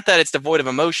 it's not that it's devoid of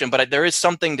emotion, but there is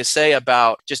something to say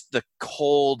about just the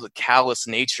cold, callous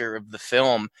nature of the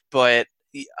film. But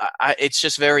it's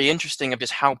just very interesting of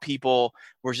just how people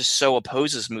were just so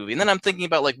opposed to this movie. And then I'm thinking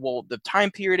about the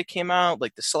time period it came out,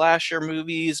 like the slasher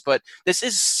movies, but this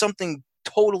is something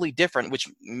totally different, which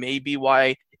may be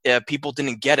why people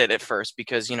didn't get it at first,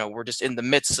 because, we're just in the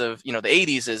midst of, the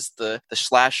 80s is the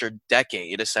slasher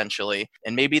decade, essentially.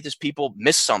 And maybe there's people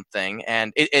miss something.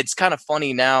 And it's kind of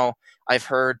funny now. I've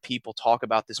heard people talk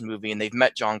about this movie and they've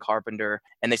met John Carpenter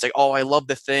and they say, "Oh, I love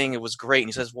The Thing. It was great." And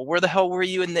he says, "Well, where the hell were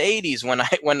you in the 80s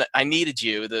when I needed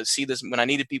you to see this, when I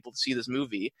needed people to see this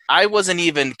movie?" I wasn't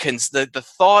even, the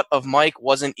thought of Mike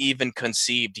wasn't even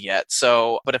conceived yet.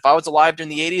 So, but if I was alive during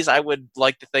the 80s, I would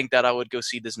like to think that I would go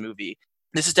see this movie.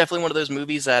 This is definitely one of those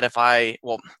movies that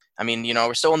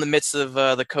we're still in the midst of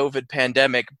the COVID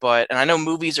pandemic, and I know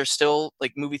movies are still,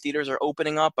 movie theaters are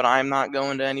opening up, but I'm not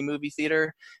going to any movie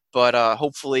theater. But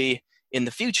hopefully in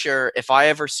the future, if I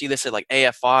ever see this at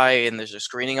AFI and there's a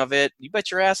screening of it, you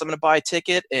bet your ass I'm going to buy a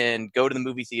ticket and go to the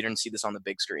movie theater and see this on the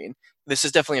big screen. This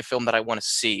is definitely a film that I want to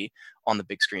see on the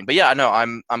big screen. But yeah, no,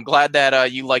 I'm glad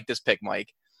that you like this pick,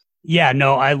 Mike. Yeah,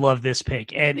 no, I love this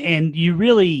pick. And you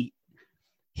really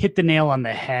hit the nail on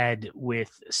the head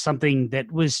with something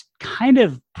that was kind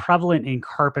of prevalent in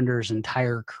Carpenter's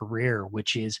entire career,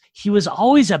 which is he was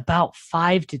always about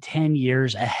 5 to 10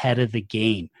 years ahead of the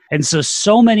game. And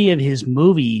so many of his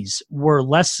movies were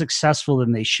less successful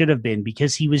than they should have been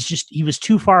because he was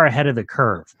too far ahead of the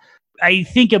curve. I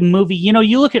think a movie,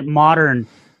 you look at modern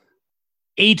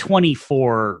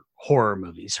A24 horror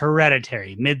movies,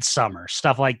 Hereditary, Midsummer,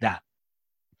 stuff like that.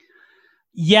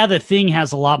 Yeah, The Thing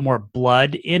has a lot more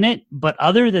blood in it, but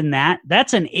other than that,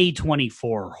 that's an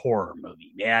A24 horror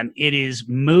movie, man. It is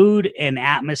mood and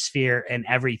atmosphere and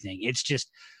everything. It's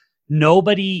just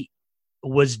nobody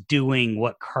was doing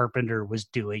what Carpenter was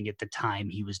doing at the time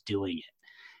he was doing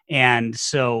it. And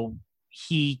so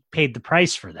he paid the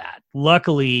price for that.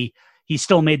 Luckily, he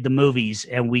still made the movies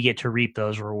and we get to reap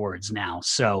those rewards now.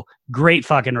 So great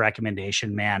fucking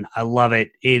recommendation, man. I love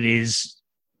it. It is...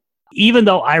 Even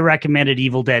though I recommended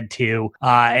Evil Dead 2,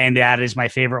 and that is my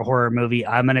favorite horror movie,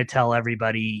 I'm going to tell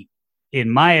everybody, in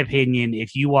my opinion,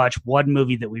 if you watch one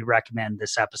movie that we recommend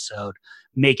this episode,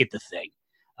 make it The Thing.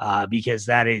 Because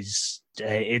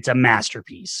it's a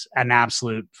masterpiece, an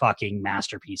absolute fucking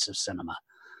masterpiece of cinema.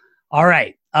 All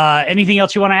right. Anything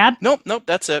else you want to add? Nope,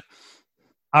 that's it.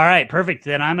 All right, perfect.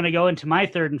 Then I'm going to go into my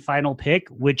third and final pick,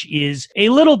 which is a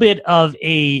little bit of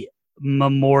a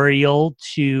memorial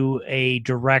to a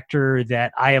director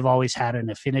that I have always had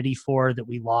an affinity for, that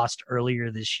we lost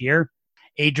earlier this year.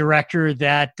 A director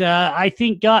that I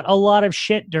think got a lot of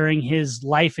shit during his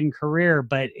life and career,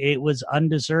 but it was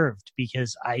undeserved,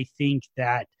 because I think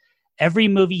that every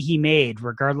movie he made,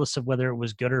 regardless of whether it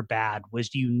was good or bad,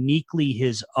 was uniquely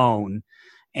his own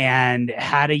and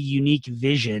had a unique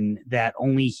vision that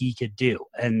only he could do.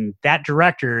 And that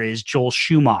director is Joel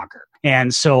Schumacher.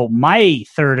 And so my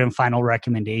third and final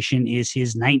recommendation is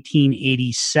his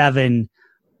 1987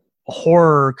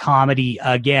 horror comedy,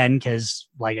 again, because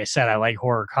like I said, I like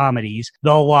horror comedies,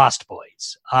 The Lost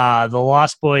Boys. The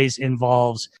Lost Boys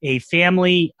involves a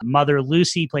family, mother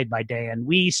Lucy, played by Diane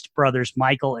Wiest, brothers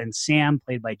Michael and Sam,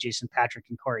 played by Jason Patric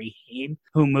and Corey Haim,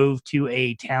 who move to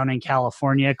a town in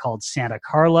California called Santa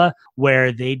Carla,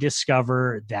 where they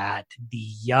discover that the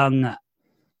young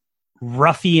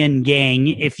ruffian gang,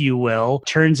 if you will,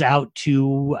 turns out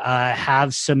to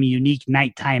have some unique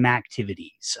nighttime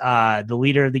activities. The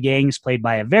leader of the gang is played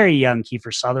by a very young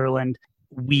Kiefer Sutherland.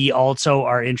 We also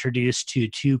are introduced to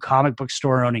two comic book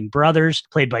store owning brothers,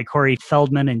 played by Corey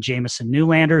Feldman and Jameson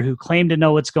Newlander, who claim to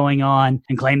know what's going on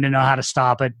and claim to know how to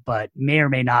stop it, but may or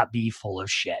may not be full of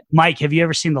shit. Mike, have you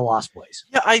ever seen The Lost Boys?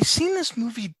 Yeah, I've seen this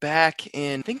movie back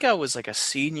in, I think I was like a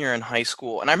senior in high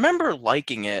school, and I remember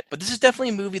liking it, but this is definitely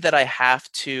a movie that I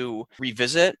have to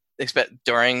revisit, expect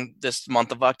during this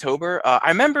month of October. I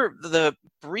remember the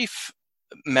brief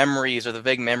memories or the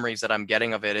vague memories that I'm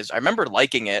getting of it is I remember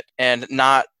liking it and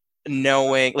not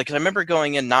knowing, like, 'cause I remember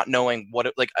going in not knowing what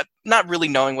it, like, not really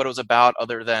knowing what it was about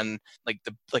other than like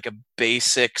a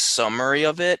basic summary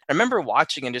of it. I remember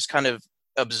watching and just kind of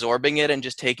absorbing it and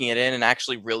just taking it in and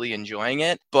actually really enjoying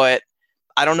it. But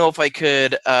I don't know if I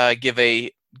could give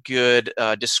a good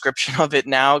description of it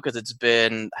now because it's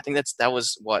been, I think that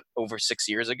was what, over 6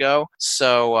 years ago.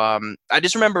 So I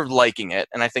just remember liking it,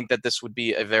 and I think that this would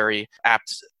be a very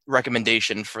apt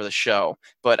recommendation for the show.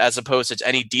 But as opposed to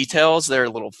any details, they're a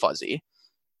little fuzzy.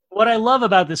 What I love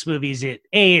about this movie is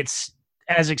it's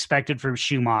as expected from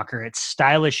Schumacher. It's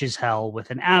stylish as hell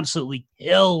with an absolutely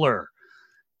killer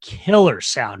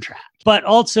soundtrack. But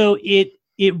also it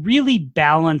really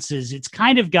balances. It's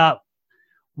kind of got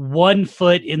one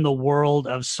foot in the world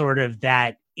of sort of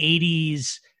that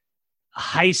 80s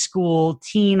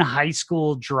teen high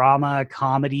school drama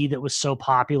comedy that was so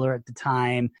popular at the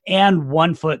time, and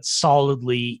one foot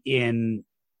solidly in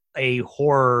a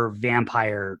horror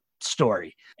vampire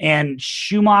story. And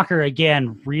Schumacher,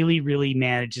 again, really, really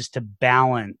manages to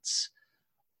balance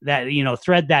that,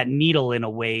 thread that needle in a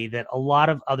way that a lot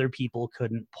of other people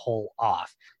couldn't pull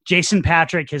off. Jason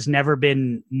Patric has never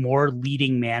been more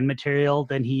leading man material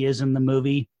than he is in the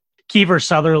movie. Kiefer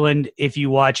Sutherland, if you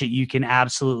watch it, you can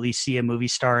absolutely see a movie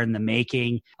star in the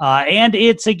making. And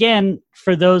it's, again,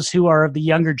 for those who are of the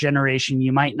younger generation,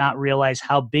 you might not realize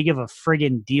how big of a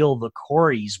friggin' deal the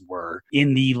Coreys were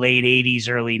in the late 80s,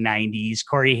 early 90s.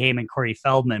 Corey Haim and Corey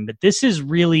Feldman. But this is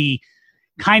really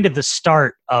kind of the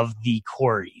start of the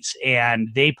Coreys, and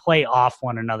they play off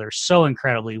one another so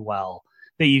incredibly well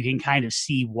that you can kind of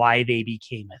see why they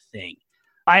became a thing.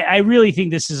 I really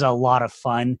think this is a lot of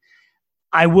fun.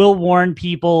 I will warn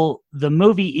people, the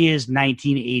movie is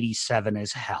 1987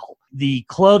 as hell. The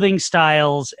clothing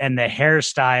styles and the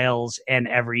hairstyles and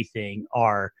everything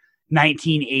are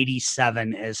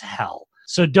 1987 as hell.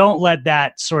 So don't let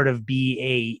that sort of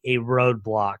be a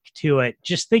roadblock to it.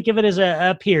 Just think of it as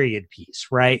a period piece,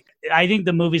 right? I think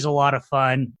the movie's a lot of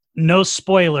fun. No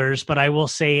spoilers, but I will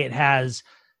say it has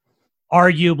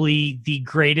arguably the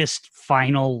greatest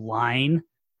final line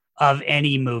of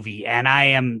any movie. And I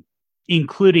am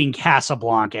including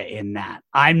Casablanca in that.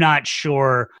 I'm not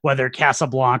sure whether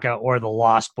Casablanca or The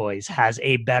Lost Boys has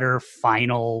a better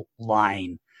final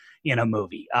line in a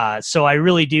movie. So I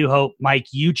really do hope, Mike,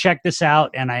 you check this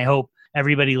out, and I hope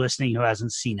everybody listening who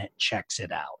hasn't seen it checks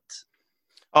it out.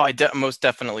 Oh, I most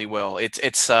definitely will.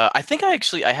 It's I think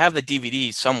I have the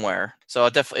DVD somewhere, so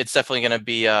it's definitely going to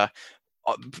be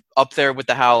up there with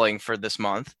The Howling for this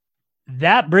month.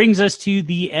 That brings us to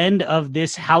the end of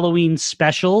this Halloween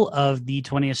special of the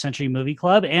 20th Century Movie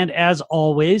Club. And as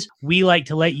always, we like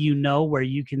to let you know where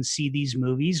you can see these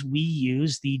movies. We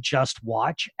use the Just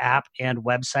Watch app and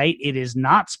website. It is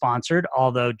not sponsored,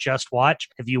 although Just Watch,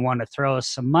 if you want to throw us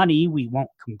some money, we won't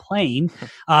complain.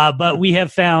 But we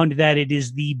have found that it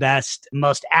is the best,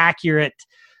 most accurate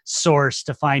source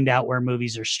to find out where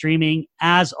movies are streaming.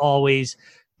 As always,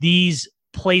 these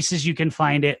places you can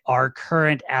find it are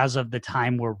current as of the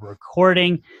time we're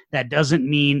recording. That doesn't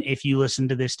mean if you listen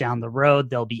to this down the road,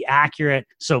 they'll be accurate.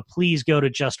 So please go to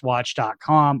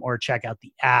justwatch.com or check out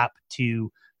the app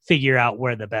to figure out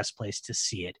where the best place to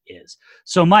see it is.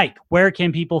 So Mike, where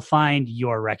can people find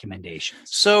your recommendations?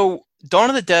 So Dawn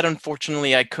of the Dead,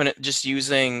 unfortunately, I couldn't, just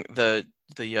using the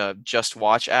Just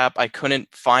Watch app, I couldn't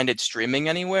find it streaming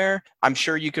anywhere. I'm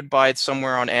sure you could buy it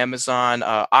somewhere on Amazon.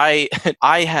 I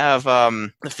have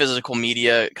the physical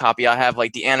media copy. I have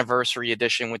like the anniversary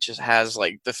edition, which has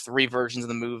like the 3 versions of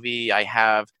the movie. I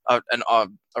have a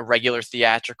regular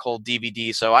theatrical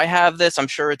DVD. So I have this. I'm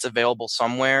sure it's available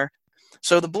somewhere.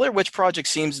 So the Blair Witch Project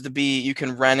seems to be, you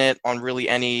can rent it on really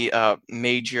any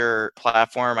major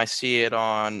platform. I see it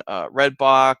on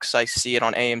Redbox. I see it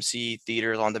on AMC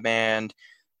Theaters on Demand,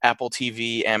 Apple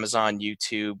TV, Amazon,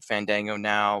 YouTube, Fandango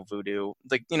Now, Vudu,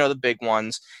 the big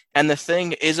ones. And the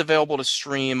thing is available to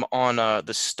stream on on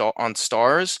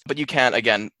Starz, but you can't,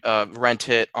 again, rent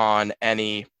it on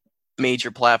any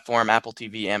major platform, Apple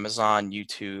TV, Amazon,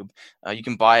 YouTube. You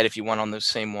can buy it if you want on those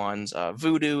same ones.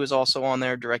 Vudu is also on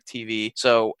there, DirecTV.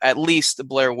 So at least the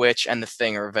Blair Witch and The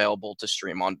Thing are available to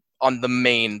stream on the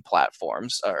main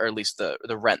platforms, or at least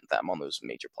the rent them on those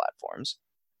major platforms.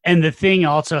 And the thing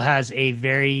also has a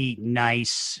very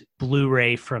nice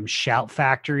Blu-ray from Shout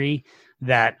Factory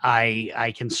that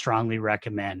I can strongly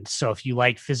recommend. So if you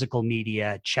like physical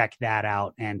media, check that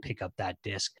out and pick up that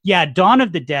disc. Yeah, Dawn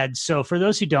of the Dead. So for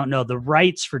those who don't know, the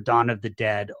rights for Dawn of the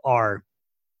Dead are,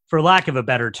 for lack of a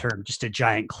better term, just a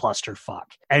giant clusterfuck.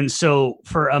 And so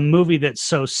for a movie that's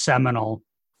so seminal,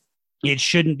 it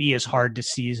shouldn't be as hard to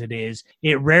see as it is.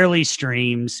 It rarely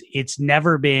streams. It's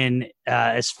never been,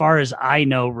 as far as I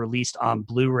know, released on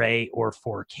Blu-ray or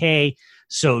 4K.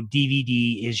 So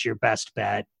DVD is your best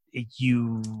bet.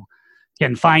 You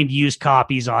can find used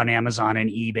copies on Amazon and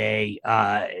eBay,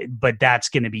 but that's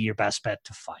going to be your best bet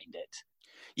to find it.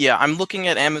 Yeah, I'm looking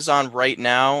at Amazon right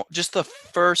now. Just the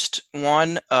first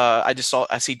one, I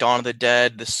see Dawn of the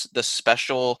Dead, the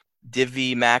special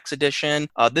Divi Max edition.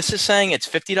 This is saying it's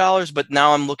 $50, but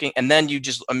now I'm looking, and then you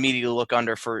just immediately look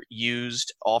under for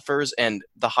used offers, and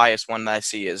the highest one that I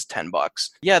see is $10.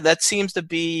 Yeah, that seems to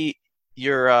be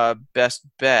your best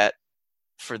bet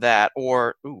for that.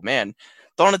 Or, ooh, man,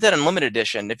 Dawn of the Dead Unlimited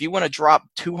Edition. If you want to drop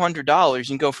 $200, you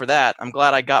can go for that. I'm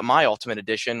glad I got my Ultimate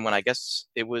Edition when I guess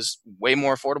it was way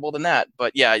more affordable than that.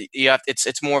 But yeah,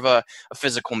 it's more of a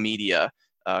physical media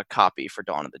copy for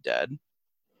Dawn of the Dead.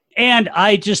 And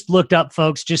I just looked up,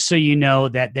 folks, just so you know,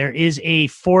 that there is a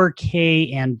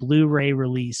 4K and Blu-ray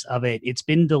release of it. It's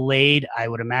been delayed, I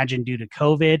would imagine, due to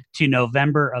COVID to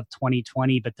November of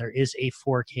 2020, but there is a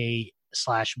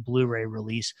 4K/Blu-ray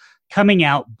release coming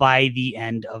out by the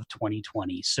end of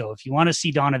 2020. So if you want to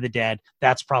see Dawn of the Dead,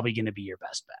 that's probably going to be your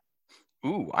best bet.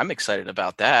 Ooh, I'm excited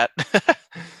about that.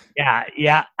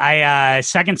 Yeah. I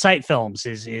Second Sight Films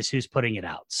is who's putting it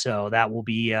out, so that will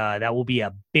be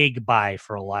a big buy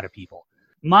for a lot of people.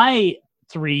 My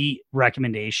 3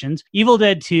 recommendations: Evil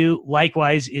Dead 2,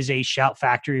 likewise, is a Shout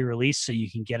Factory release, so you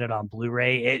can get it on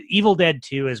Blu-ray. Evil Dead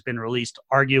 2 has been released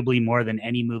arguably more than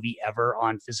any movie ever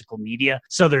on physical media,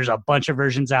 so there's a bunch of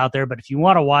versions out there. But if you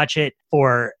want to watch it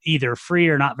for either free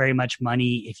or not very much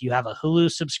money, if you have a Hulu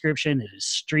subscription, it is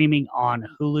streaming on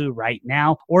Hulu right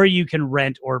now, or you can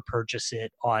rent or purchase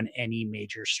it on any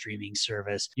major streaming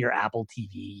service, your Apple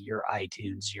TV, your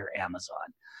iTunes, your Amazon.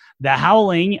 The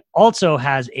Howling also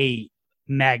has a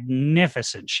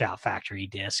magnificent Shout Factory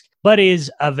disc, but is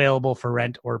available for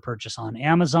rent or purchase on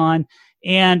Amazon.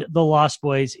 And The Lost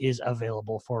Boys is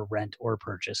available for rent or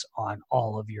purchase on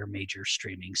all of your major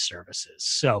streaming services.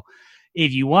 So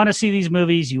if you want to see these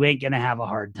movies, you ain't going to have a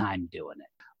hard time doing it.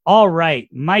 All right,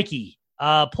 Mikey,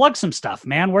 plug some stuff,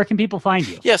 man. Where can people find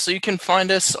you? Yeah, so you can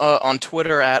find us on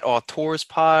Twitter at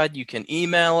AuteursPod. You can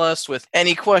email us with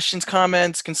any questions,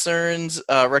 comments, concerns,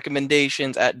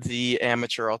 recommendations at the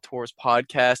Amateur Auteurs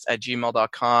Podcast at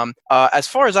gmail.com. As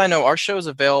far as I know, our show is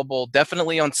available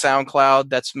definitely on SoundCloud.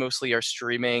 That's mostly our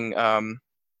streaming, or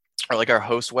like our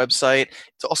host website.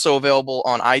 It's also available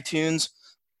on iTunes.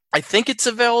 I think it's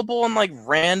available on like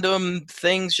random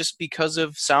things just because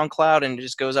of SoundCloud, and it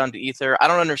just goes on to Ether. I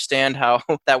don't understand how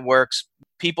that works.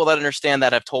 People that understand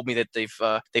that have told me that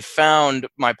they found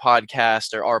my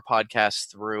podcast or our podcast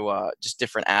through just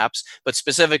different apps. But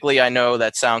specifically, I know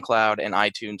that SoundCloud and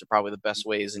iTunes are probably the best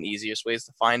ways and easiest ways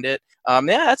to find it. Yeah,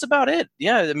 that's about it.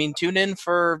 Yeah, I mean, tune in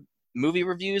for movie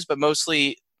reviews, but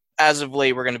mostly, as of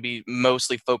late, we're going to be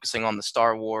mostly focusing on the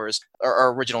Star Wars,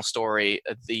 our original story,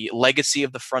 The Legacy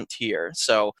of the Frontier.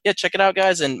 So, yeah, check it out,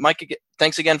 guys. And Mike,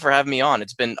 thanks again for having me on.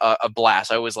 It's been a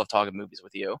blast. I always love talking movies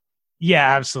with you.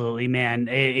 Yeah, absolutely, man.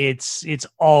 It's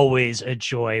always a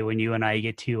joy when you and I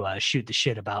get to shoot the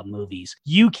shit about movies.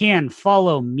 You can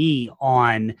follow me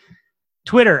on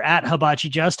Twitter at Hibachi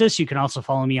Justice. You can also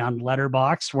follow me on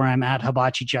Letterboxd, where I'm at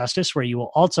Hibachi Justice, where you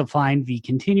will also find the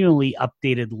continually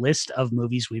updated list of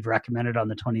movies we've recommended on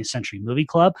the 20th Century Movie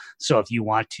Club. So if you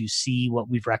want to see what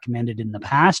we've recommended in the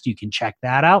past, you can check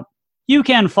that out. You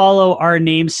can follow our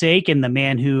namesake and the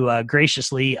man who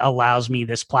graciously allows me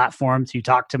this platform to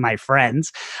talk to my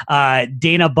friends,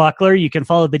 Dana Buckler. You can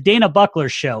follow the Dana Buckler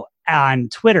Show on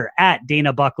Twitter at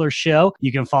Dana Buckler Show.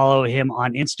 You can follow him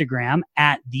on Instagram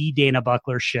at The Dana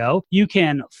Buckler Show. You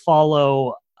can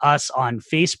follow us on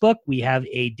Facebook. We have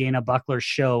a Dana Buckler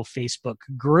Show Facebook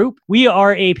group. We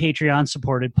are a Patreon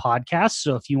supported podcast.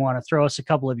 So if you want to throw us a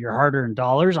couple of your hard-earned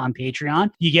dollars on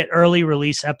Patreon, you get early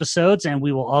release episodes, and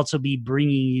we will also be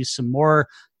bringing you some more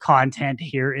content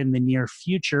here in the near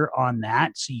future on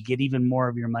that, so you get even more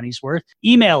of your money's worth.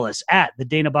 Email us at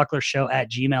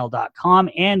thedanabucklershow@gmail.com,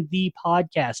 and the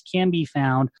podcast can be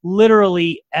found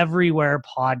literally everywhere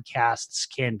podcasts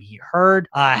can be heard.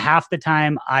 Half the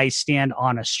time I stand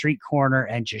on a street corner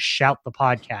and just shout the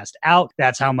podcast out.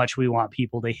 That's how much we want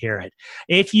people to hear it.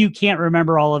 If you can't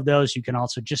remember all of those, you can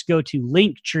also just go to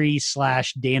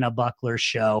Linktree/Dana Buckler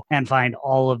Show and find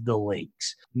all of the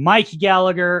links. Mike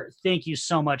Gallagher, thank you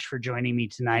so much for joining me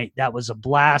tonight. That was a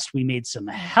blast. We made some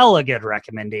hella good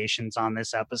recommendations on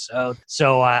this episode,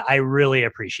 so I really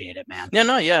appreciate it, man.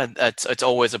 Yeah. It's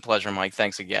always a pleasure, Mike.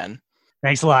 Thanks again.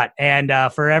 Thanks a lot. And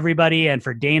for everybody and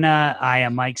for Dana, I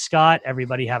am Mike Scott.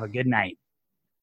 Everybody have a good night.